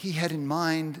think he had in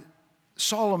mind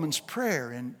Solomon's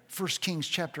prayer in 1 Kings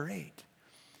chapter 8.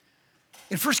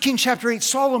 In 1 Kings chapter 8,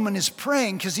 Solomon is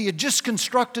praying because he had just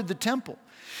constructed the temple.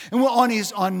 And on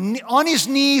his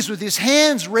knees with his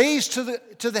hands raised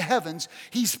to the heavens,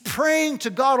 he's praying to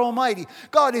God Almighty.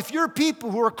 God, if your people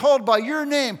who are called by your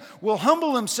name will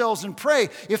humble themselves and pray,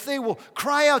 if they will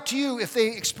cry out to you, if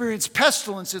they experience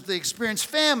pestilence, if they experience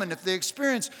famine, if they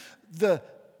experience the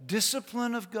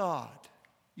discipline of God.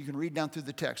 You can read down through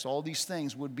the text. All these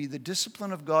things would be the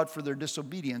discipline of God for their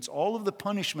disobedience. All of the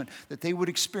punishment that they would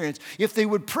experience. If they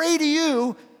would pray to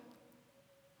you,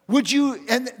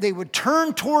 and they would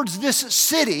turn towards this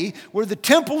city where the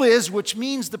temple is, which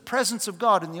means the presence of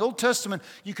God. In the Old Testament,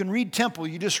 you can read temple,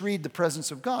 you just read the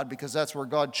presence of God because that's where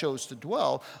God chose to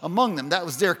dwell among them. That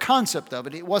was their concept of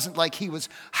it. It wasn't like he was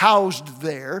housed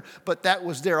there, but that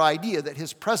was their idea that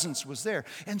his presence was there.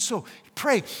 And so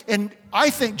pray. And I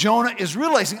think Jonah is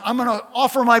realizing, I'm going to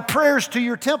offer my prayers to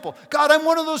your temple. God, I'm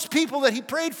one of those people that he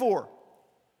prayed for.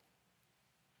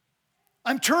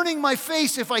 I'm turning my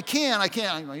face if I can. I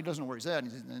can't. He doesn't know where he's at.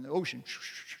 He's in the ocean.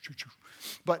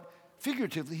 But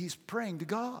figuratively, he's praying to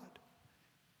God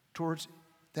towards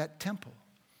that temple.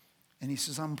 And he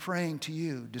says, I'm praying to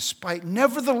you.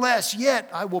 Nevertheless, yet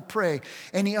I will pray.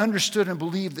 And he understood and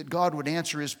believed that God would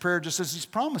answer his prayer just as he's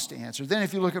promised to answer. Then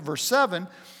if you look at verse 7,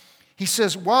 he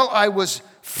says, while I was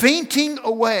fainting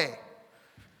away,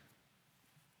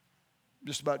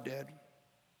 just about dead,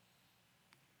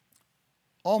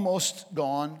 almost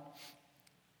gone.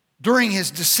 During his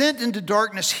descent into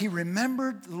darkness, he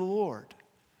remembered the Lord.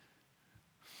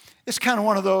 It's kind of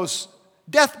one of those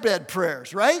deathbed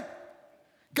prayers, right?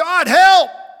 God,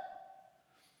 help!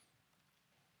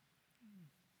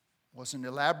 Wasn't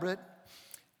elaborate.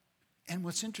 And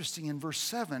what's interesting in verse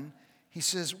 7, he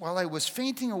says, while I was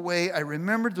fainting away, I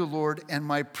remembered the Lord, and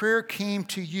my prayer came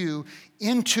to you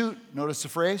into, notice the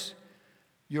phrase,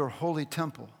 your holy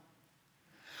temple.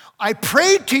 I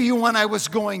prayed to you when I was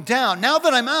going down. Now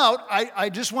that I'm out,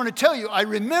 I just want to tell you, I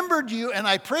remembered you and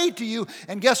I prayed to you.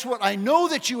 And guess what? I know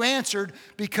that you answered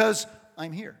because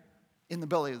I'm here in the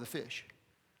belly of the fish.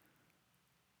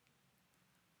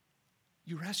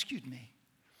 You rescued me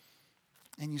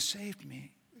and you saved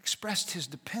me. Expressed his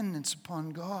dependence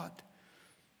upon God.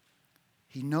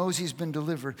 He knows he's been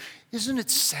delivered. Isn't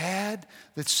it sad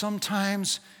that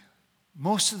sometimes,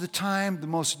 most of the time, the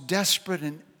most desperate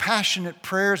and passionate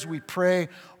prayers we pray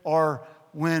are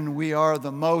when we are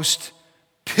the most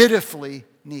pitifully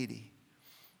needy?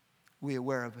 We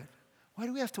aware of it. Why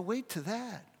do we have to wait to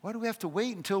that? Why do we have to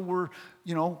wait until we're,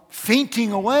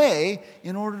 fainting away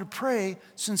in order to pray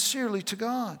sincerely to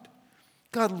God?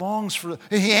 God longs for.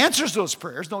 He answers those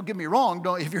prayers. Don't get me wrong.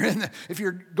 If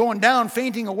you're going down,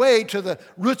 fainting away to the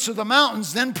roots of the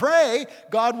mountains, then pray.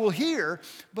 God will hear.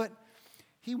 But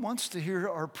he wants to hear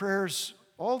our prayers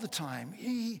all the time.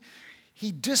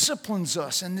 He disciplines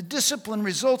us, and the discipline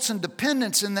results in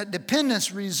dependence, and that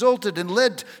dependence resulted and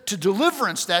led to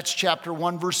deliverance. That's chapter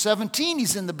 1, verse 17.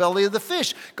 He's in the belly of the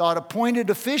fish. God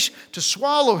appointed a fish to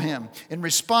swallow him in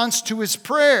response to his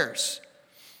prayers.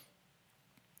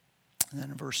 And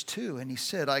then in verse 2, and he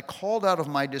said, I called out of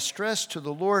my distress to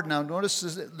the Lord. Now notice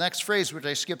the next phrase, which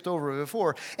I skipped over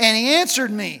before. And he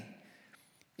answered me.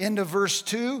 End of verse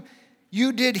 2.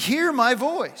 You did hear my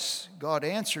voice. God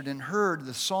answered and heard.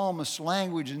 The psalmist's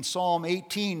language in Psalm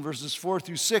 18, verses 4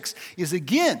 through 6, is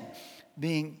again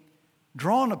being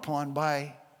drawn upon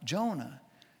by Jonah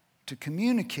to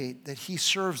communicate that he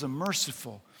serves a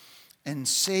merciful and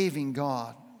saving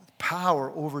God with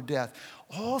power over death.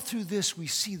 All through this, we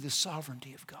see the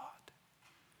sovereignty of God.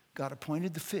 God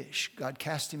appointed the fish. God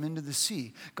cast him into the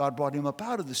sea. God brought him up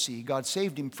out of the sea. God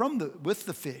saved him with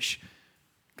the fish.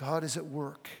 God is at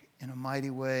work in a mighty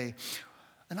way.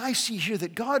 And I see here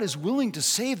that God is willing to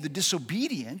save the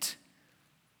disobedient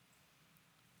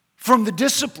from the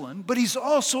discipline, but he's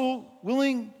also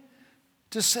willing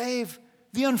to save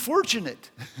the unfortunate.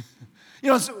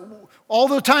 All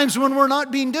the times when we're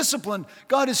not being disciplined,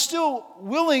 God is still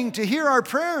willing to hear our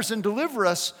prayers and deliver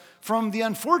us from the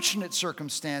unfortunate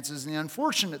circumstances and the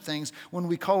unfortunate things when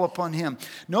we call upon him.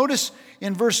 Notice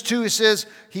in verse 2 it says,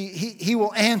 he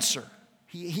will answer.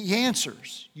 He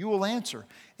answers. You will answer.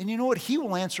 And you know what? He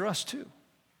will answer us too,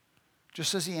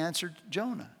 just as he answered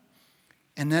Jonah.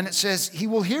 And then it says he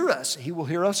will hear us. He will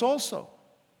hear us also.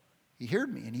 He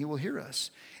heard me and he will hear us.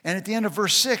 And at the end of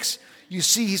verse 6, you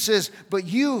see he says, but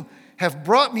you have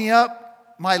brought me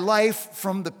up my life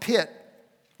from the pit,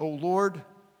 O Lord,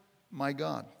 my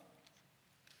God.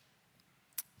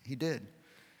 He did.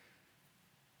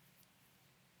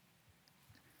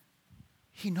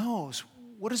 He knows.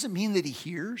 What does it mean that he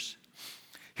hears?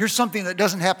 Here's something that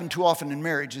doesn't happen too often in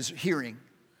marriage is hearing.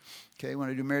 Okay, when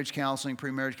I do marriage counseling,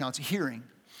 pre-marriage counseling, hearing.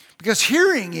 Because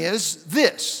hearing is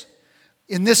this.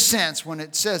 In this sense, when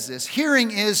it says this,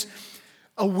 hearing is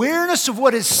awareness of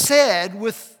what is said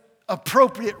with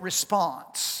appropriate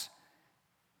response.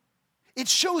 It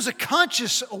shows a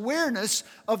conscious awareness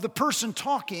of the person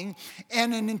talking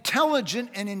and an intelligent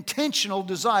and intentional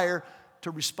desire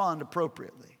to respond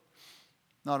appropriately.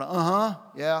 Not a,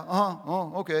 yeah,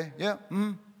 oh, okay, yeah,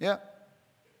 yeah.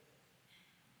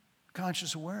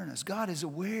 Conscious awareness. God is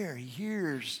aware. He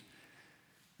hears.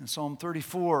 In Psalm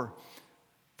 34,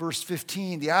 verse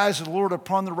 15, the eyes of the Lord are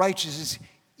upon the righteous. His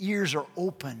ears are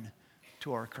open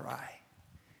to our cry.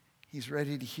 He's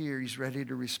ready to hear. He's ready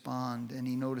to respond. And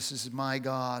he notices, my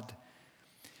God.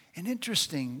 And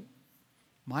interesting,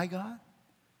 my God?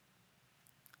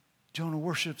 Jonah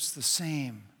worships the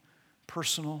same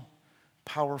personal,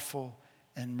 powerful,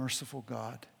 and merciful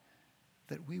God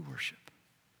that we worship.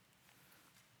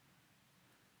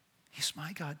 He's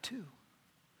my God too.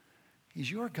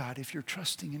 He's your God if you're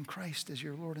trusting in Christ as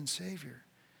your Lord and Savior.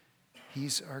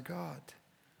 He's our God.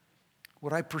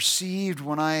 What I perceived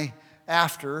when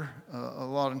after a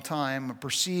lot of time,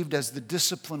 perceived as the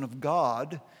discipline of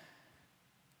God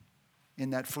in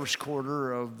that first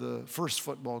quarter of the first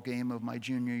football game of my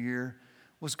junior year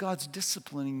was God's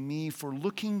disciplining me for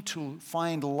looking to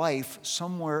find life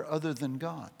somewhere other than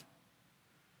God.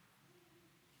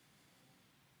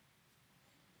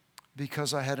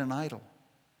 Because I had an idol.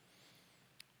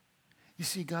 You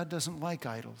see, God doesn't like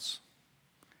idols.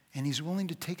 And He's willing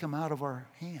to take them out of our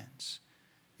hands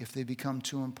if they become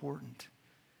too important.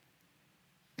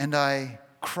 And I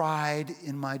cried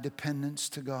in my dependence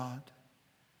to God.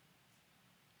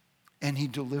 And He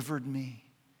delivered me.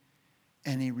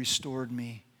 And He restored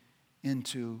me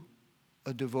into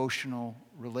a devotional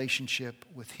relationship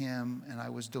with Him. And I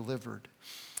was delivered.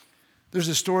 There's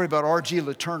a story about R.G.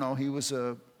 Letourneau. He was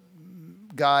a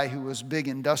guy who was a big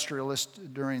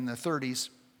industrialist during the 30s.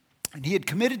 And he had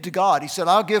committed to God. He said,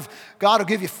 God will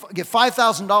give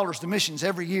 $5,000 to missions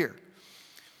every year.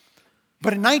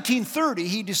 But in 1930,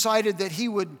 he decided that he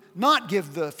would not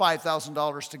give the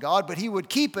 $5,000 to God, but he would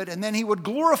keep it, and then he would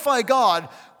glorify God,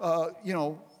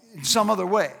 in some other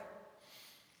way.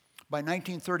 By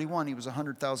 1931, he was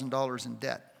 $100,000 in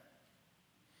debt.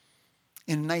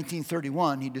 In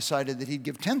 1931, he decided that he'd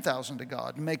give $10,000 to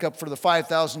God and make up for the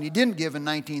 $5,000 he didn't give in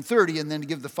 1930, and then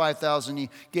give the $5,000 he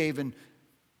gave in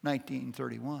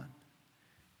 1931.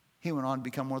 He went on to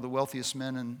become one of the wealthiest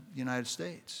men in the United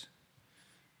States.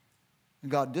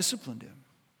 And God disciplined him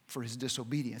for his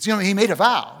disobedience. He made a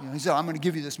vow. He said, I'm going to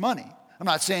give you this money. I'm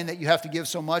not saying that you have to give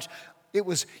so much.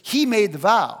 He made the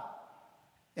vow.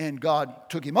 And God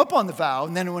took him up on the vow.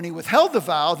 And then when he withheld the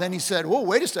vow, then he said, whoa,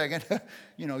 wait a second.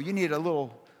 You need a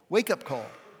little wake-up call.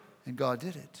 And God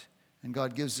did it. And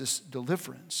God gives us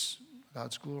deliverance,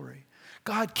 God's glory.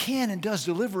 God can and does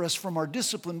deliver us from our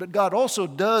discipline, but God also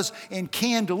does and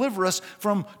can deliver us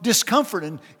from discomfort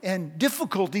and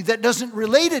difficulty that doesn't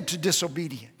relate it to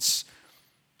disobedience.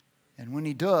 And when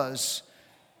He does,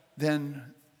 then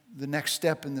the next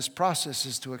step in this process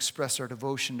is to express our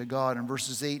devotion to God. In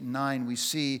verses 8 and 9, we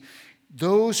see,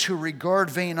 those who regard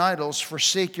vain idols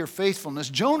forsake your faithfulness.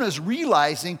 Jonah is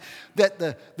realizing that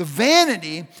the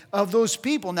vanity of those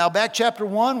people. Now, back chapter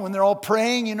 1, when they're all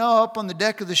praying, up on the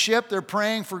deck of the ship, they're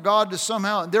praying for God to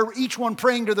somehow, they're each one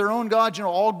praying to their own God,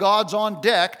 all gods on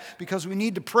deck, because we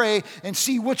need to pray and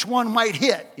see which one might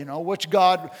hit, which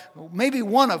God, maybe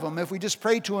one of them, if we just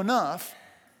pray to enough.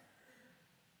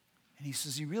 And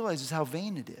he realizes how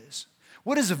vain it is.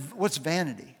 What's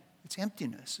vanity? It's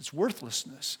emptiness. It's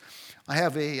worthlessness. I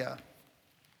have I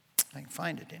can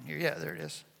find it in here. Yeah, there it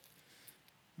is.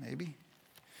 Maybe.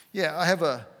 Yeah, I have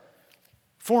a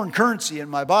foreign currency in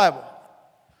my Bible.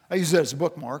 I use that as a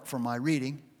bookmark for my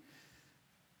reading.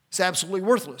 It's absolutely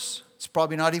worthless. It's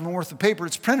probably not even worth the paper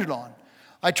it's printed on.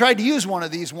 I tried to use one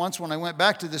of these once when I went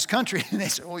back to this country, and they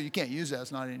said, you can't use that.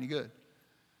 It's not any good.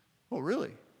 Oh,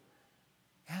 really?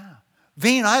 Yeah.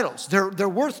 Vain idols, they're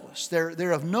worthless.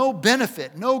 They're of no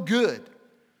benefit, no good.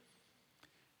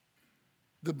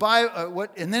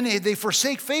 And then they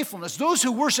forsake faithfulness. Those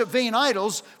who worship vain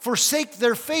idols forsake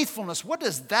their faithfulness. What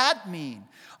does that mean?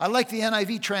 I like the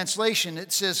NIV translation.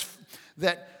 It says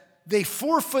that they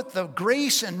forfeit the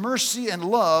grace and mercy and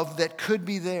love that could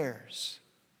be theirs.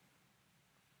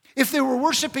 If they were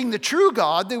worshiping the true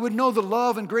God, they would know the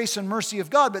love and grace and mercy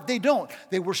of God, but they don't.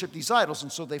 They worship these idols,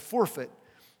 and so they forfeit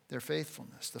their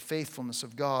faithfulness, the faithfulness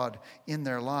of God in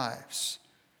their lives.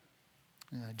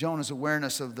 Jonah's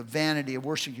awareness of the vanity of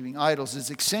worshiping idols is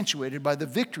accentuated by the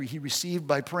victory he received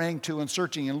by praying to and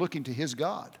searching and looking to his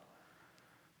God.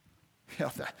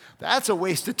 That's a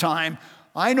waste of time.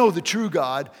 I know the true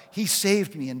God. He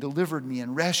saved me and delivered me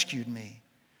and rescued me.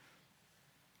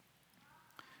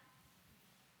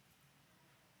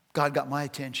 God got my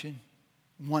attention.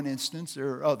 In one instance, there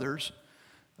are others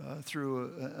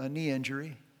through a knee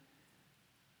injury.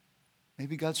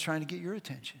 Maybe God's trying to get your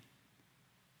attention.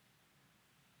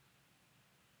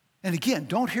 And again,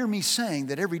 don't hear me saying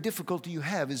that every difficulty you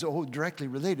have is directly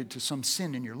related to some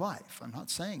sin in your life. I'm not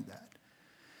saying that.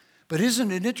 But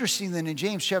isn't it interesting that in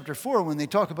James chapter 4, when they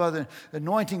talk about the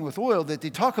anointing with oil, that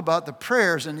they talk about the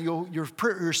prayers and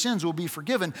your sins will be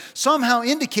forgiven, somehow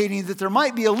indicating that there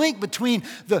might be a link between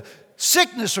the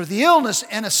sickness or the illness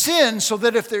and a sin, so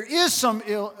that if there is some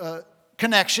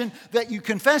connection, that you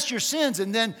confess your sins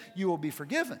and then you will be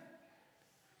forgiven.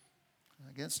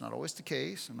 Again, it's not always the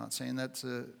case. I'm not saying that's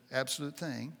an absolute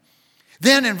thing.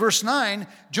 Then in verse 9,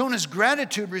 Jonah's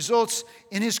gratitude results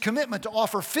in his commitment to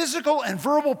offer physical and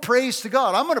verbal praise to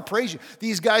God. I'm going to praise you.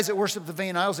 These guys that worship the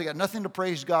vain idols, they got nothing to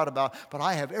praise God about, but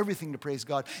I have everything to praise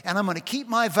God, and I'm going to keep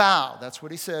my vow. That's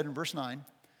what he said in verse 9.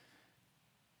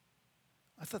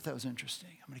 I thought that was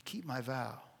interesting. I'm going to keep my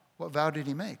vow. What vow did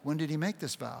he make? When did he make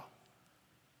this vow?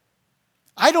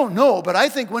 I don't know, but I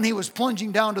think when he was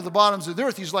plunging down to the bottoms of the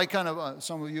earth, he's like kind of,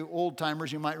 some of you old timers,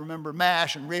 you might remember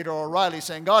MASH and Radar O'Reilly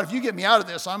saying, God, if you get me out of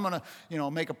this, I'm going to,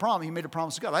 make a promise. He made a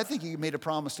promise to God. I think he made a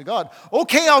promise to God.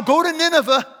 Okay, I'll go to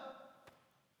Nineveh.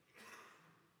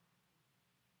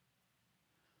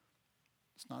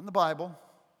 It's not in the Bible,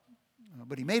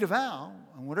 but he made a vow,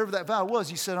 and whatever that vow was,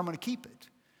 he said, I'm going to keep it.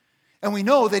 And we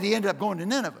know that he ended up going to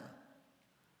Nineveh.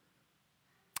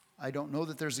 I don't know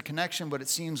that there's a connection, but it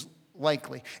seems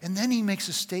likely. And then he makes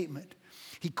a statement.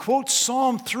 He quotes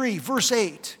Psalm 3, verse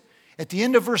 8. At the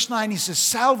end of verse 9, he says,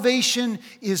 salvation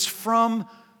is from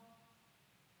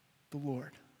the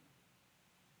Lord.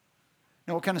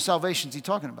 Now, what kind of salvation is he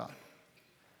talking about?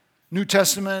 New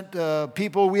Testament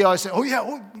people, we always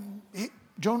say,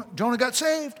 Jonah got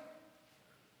saved.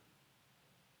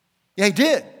 Yeah, he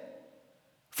did.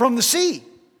 From the sea.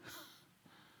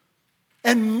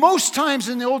 And most times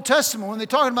in the Old Testament, when they're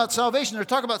talking about salvation, they're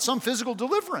talking about some physical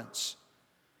deliverance.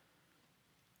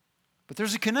 But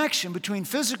there's a connection between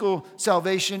physical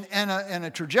salvation and a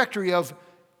trajectory of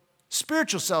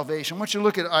spiritual salvation. I want you to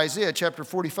look at Isaiah chapter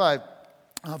 45,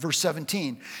 verse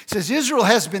 17. It says, Israel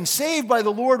has been saved by the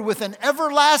Lord with an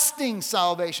everlasting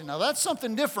salvation. Now that's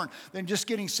something different than just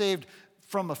getting saved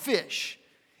from a fish.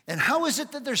 And how is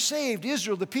it that they're saved?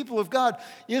 Israel, the people of God,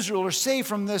 Israel, are saved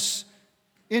from this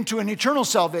into an eternal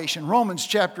salvation. Romans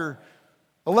chapter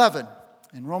 11.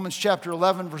 In Romans chapter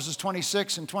 11, verses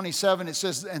 26 and 27, it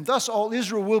says, and thus all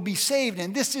Israel will be saved,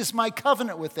 and this is my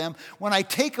covenant with them when I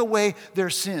take away their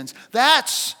sins.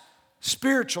 That's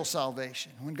spiritual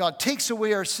salvation. When God takes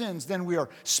away our sins, then we are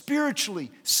spiritually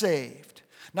saved.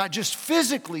 Not just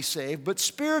physically saved, but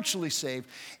spiritually saved.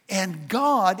 And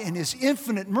God, in His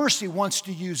infinite mercy, wants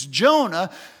to use Jonah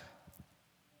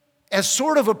as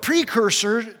sort of a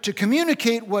precursor to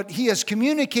communicate what he has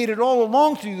communicated all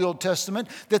along through the Old Testament,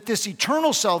 that this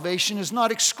eternal salvation is not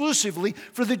exclusively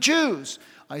for the Jews.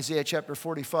 Isaiah chapter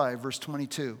 45, verse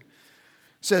 22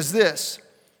 says this.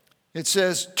 It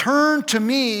says, turn to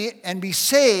me and be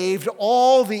saved,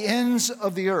 all the ends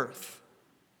of the earth.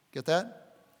 Get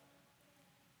that?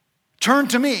 Turn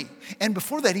to me. And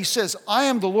before that he says, I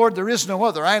am the Lord, there is no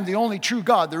other. I am the only true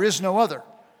God, there is no other.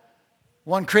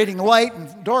 One creating light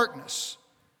and darkness.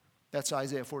 That's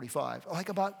Isaiah 45. Like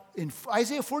about in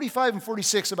Isaiah 45 and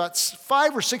 46, about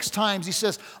 5 or 6 times he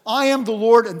says, I am the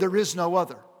Lord and there is no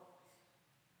other.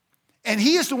 And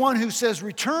he is the one who says,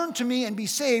 return to me and be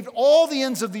saved, all the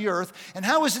ends of the earth. And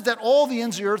how is it that all the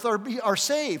ends of the earth are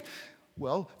saved?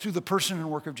 Well, through the person and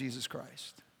work of Jesus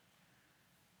Christ.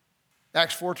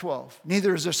 Acts 4:12.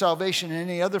 Neither is there salvation in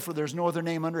any other, for there's no other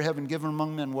name under heaven given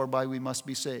among men whereby we must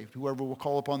be saved. Whoever will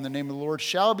call upon the name of the Lord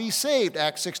shall be saved.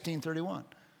 Acts 16:31.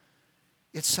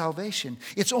 It's salvation.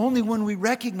 It's only when we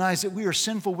recognize that we are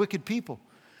sinful, wicked people,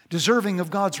 deserving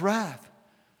of God's wrath.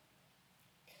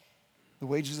 The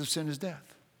wages of sin is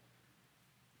death.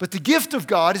 But the gift of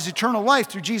God is eternal life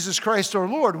through Jesus Christ our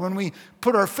Lord. When we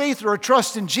put our faith or our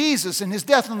trust in Jesus and his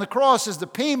death on the cross as the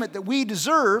payment that we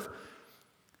deserve,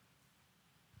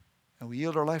 and we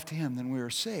yield our life to him, then we are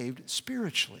saved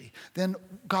spiritually. Then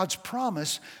God's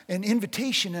promise and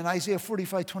invitation in Isaiah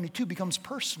 45:22 becomes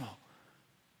personal.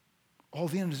 All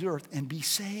the ends of the earth and be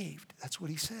saved. That's what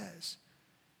he says.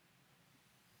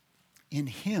 In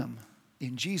him,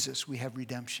 in Jesus, we have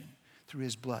redemption through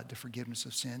his blood, the forgiveness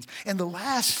of sins. And the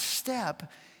last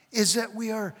step is that we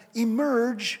are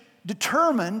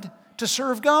determined to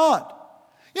serve God.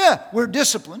 Yeah, we're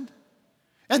disciplined.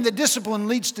 And the discipline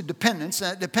leads to dependence,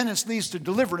 and that dependence leads to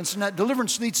deliverance, and that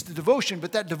deliverance leads to devotion,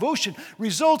 but that devotion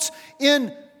results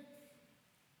in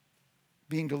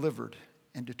being delivered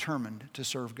and determined to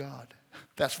serve God.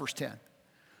 That's verse 10.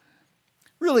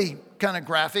 Really kind of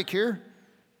graphic here.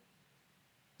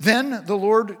 Then the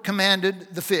Lord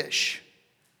commanded the fish,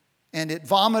 and it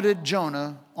vomited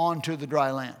Jonah onto the dry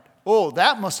land. Oh,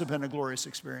 that must have been a glorious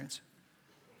experience.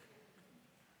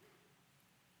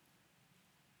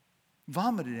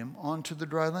 Vomited him onto the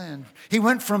dry land. He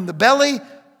went from the belly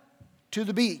to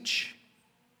the beach.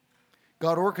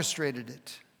 God orchestrated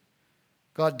it.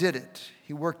 God did it.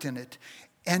 He worked in it.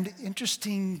 And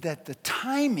interesting that the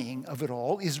timing of it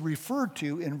all is referred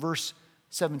to in verse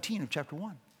 17 of chapter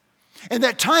 1. And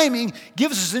that timing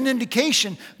gives us an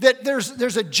indication that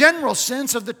there's a general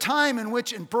sense of the time in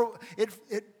which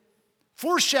it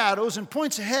foreshadows and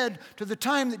points ahead to the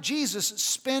time that Jesus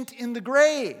spent in the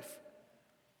grave.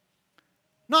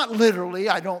 Not literally,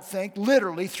 I don't think,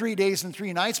 literally 3 days and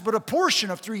 3 nights, but a portion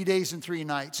of 3 days and 3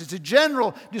 nights. It's a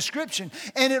general description.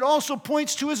 And it also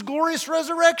points to his glorious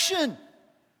resurrection.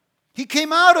 He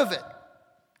came out of it.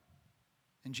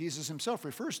 And Jesus himself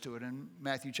refers to it in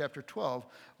Matthew chapter 12,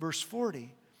 verse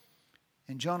 40.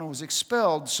 And Jonah was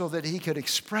expelled so that he could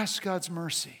express God's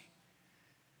mercy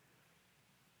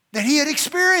that he had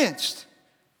experienced.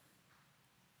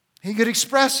 He could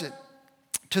express it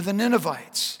to the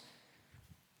Ninevites.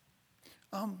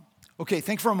 Okay,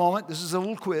 think for a moment. This is a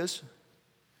little quiz.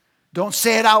 Don't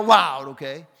say it out loud,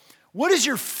 okay? What is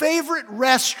your favorite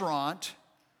restaurant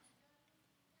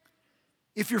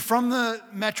if you're from the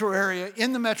metro area,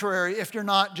 in the metro area, if you're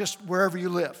not, just wherever you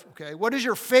live, okay? What is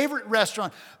your favorite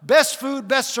restaurant? Best food,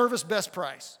 best service, best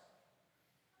price.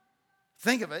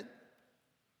 Think of it.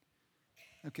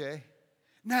 Okay?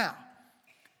 Now,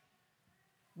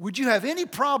 would you have any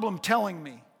problem telling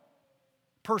me,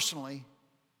 personally,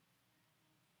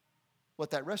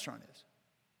 what that restaurant is?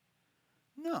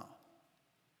 No.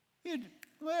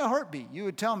 A heartbeat, you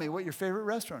would tell me what your favorite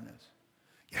restaurant is.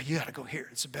 Yeah, you got to go here.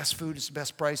 It's the best food. It's the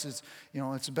best price. It's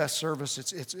the best service.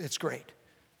 It's great.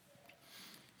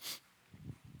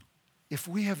 If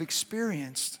we have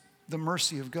experienced the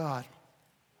mercy of God,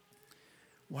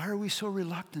 why are we so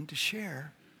reluctant to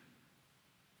share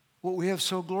what we have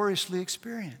so gloriously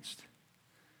experienced?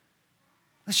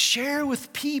 Let's share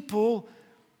with people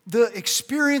the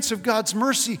experience of God's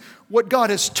mercy, what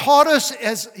God has taught us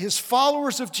as his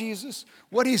followers of Jesus,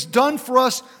 what he's done for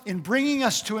us in bringing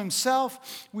us to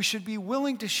himself. We should be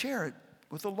willing to share it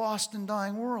with a lost and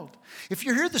dying world. If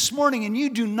you're here this morning and you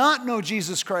do not know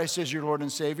Jesus Christ as your Lord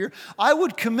and Savior, I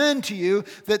would commend to you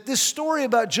that this story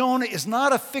about Jonah is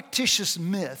not a fictitious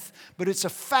myth, but it's a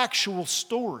factual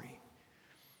story.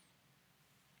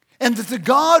 And that the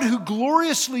God who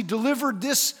gloriously delivered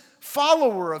this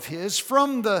follower of his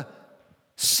from the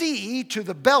sea to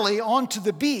the belly onto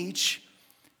the beach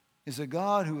is a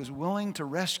God who is willing to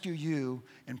rescue you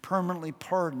and permanently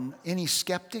pardon any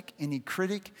skeptic, any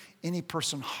critic, any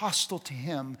person hostile to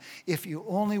him if you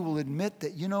only will admit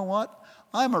that, you know what,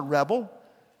 I'm a rebel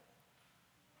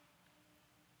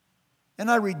and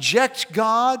I reject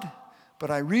God, but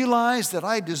I realize that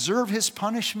I deserve his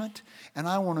punishment, and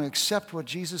I want to accept what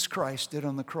Jesus Christ did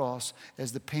on the cross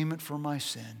as the payment for my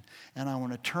sin. And I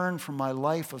want to turn from my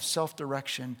life of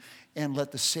self-direction and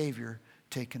let the Savior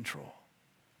take control.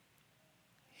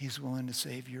 He's willing to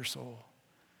save your soul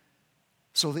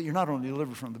so that you're not only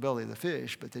delivered from the belly of the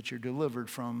fish, but that you're delivered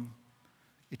from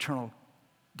eternal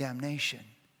damnation.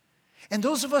 And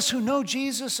those of us who know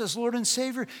Jesus as Lord and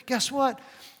Savior, guess what?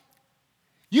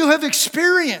 You have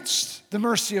experienced the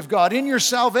mercy of God in your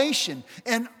salvation.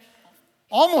 And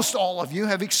almost all of you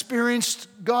have experienced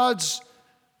God's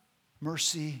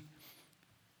mercy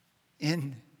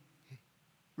in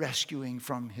rescuing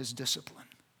from his discipline.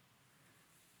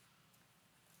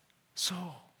 So,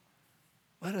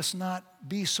 let us not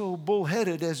be so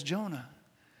bullheaded as Jonah.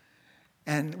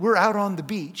 And we're out on the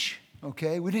beach,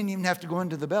 okay? We didn't even have to go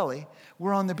into the belly.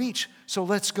 We're on the beach. So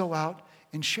let's go out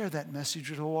and share that message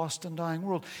with a lost and dying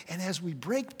world. And as we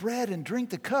break bread and drink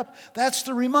the cup, that's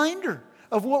the reminder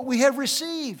of what we have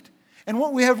received. And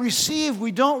what we have received,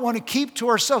 we don't want to keep to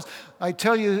ourselves. I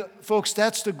tell you, folks,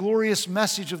 that's the glorious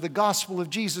message of the gospel of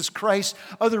Jesus Christ.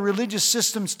 Other religious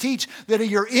systems teach that if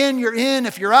you're in, you're in.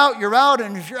 If you're out, you're out.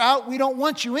 And if you're out, we don't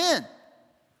want you in.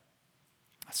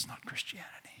 That's not Christianity.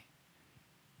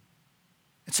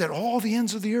 It's that all the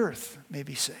ends of the earth may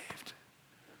be saved.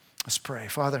 Let's pray.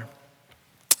 Father,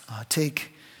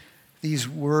 take these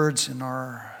words and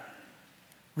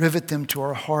rivet them to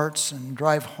our hearts and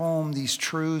drive home these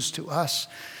truths to us.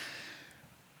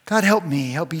 God, help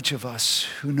me, help each of us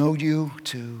who know you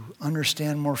to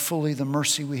understand more fully the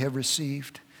mercy we have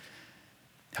received.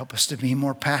 Help us to be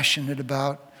more passionate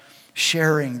about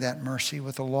sharing that mercy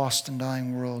with a lost and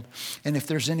dying world. And if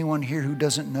there's anyone here who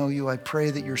doesn't know you, I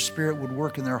pray that your Spirit would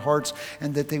work in their hearts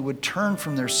and that they would turn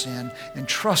from their sin and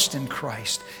trust in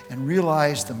Christ and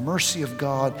realize the mercy of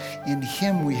God. In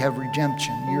Him we have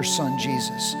redemption, your Son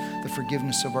Jesus, the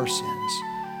forgiveness of our sins.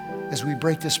 As we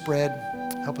break this bread,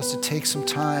 help us to take some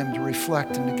time to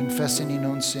reflect and to confess any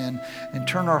known sin and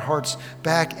turn our hearts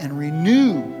back and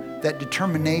renew that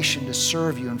determination to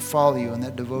serve you and follow you and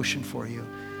that devotion for you.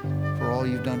 For all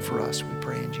you've done for us, we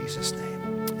pray in Jesus'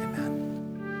 name. Amen.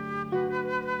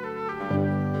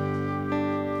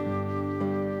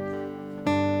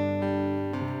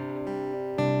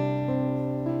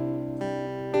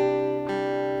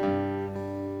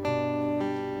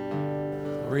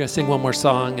 We're going to sing one more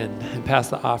song and pass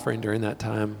the offering during that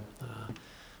time.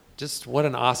 Just what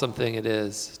an awesome thing it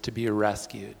is to be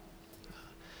rescued.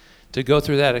 To go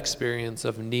through that experience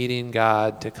of needing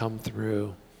God to come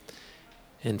through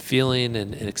and feeling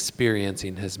and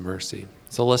experiencing His mercy.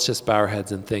 So let's just bow our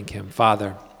heads and thank Him.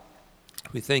 Father,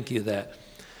 we thank you that,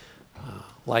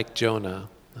 like Jonah,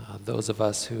 those of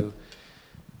us who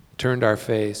turned our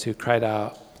face, who cried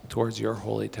out towards your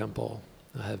holy temple,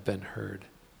 have been heard.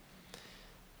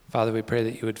 Father, we pray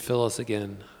that you would fill us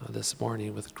again this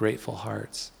morning with grateful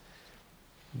hearts,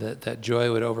 that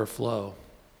joy would overflow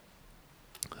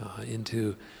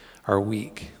into our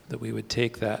week, that we would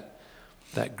take that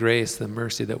grace, the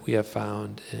mercy that we have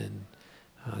found, and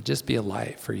just be a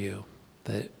light for you,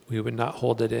 that we would not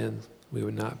hold it in, we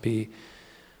would not be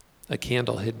a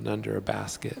candle hidden under a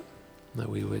basket, that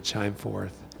we would shine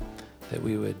forth, that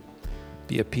we would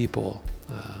be a people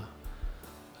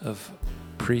of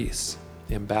priests,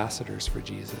 ambassadors for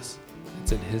Jesus.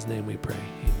 It's in His name we pray.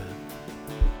 Amen.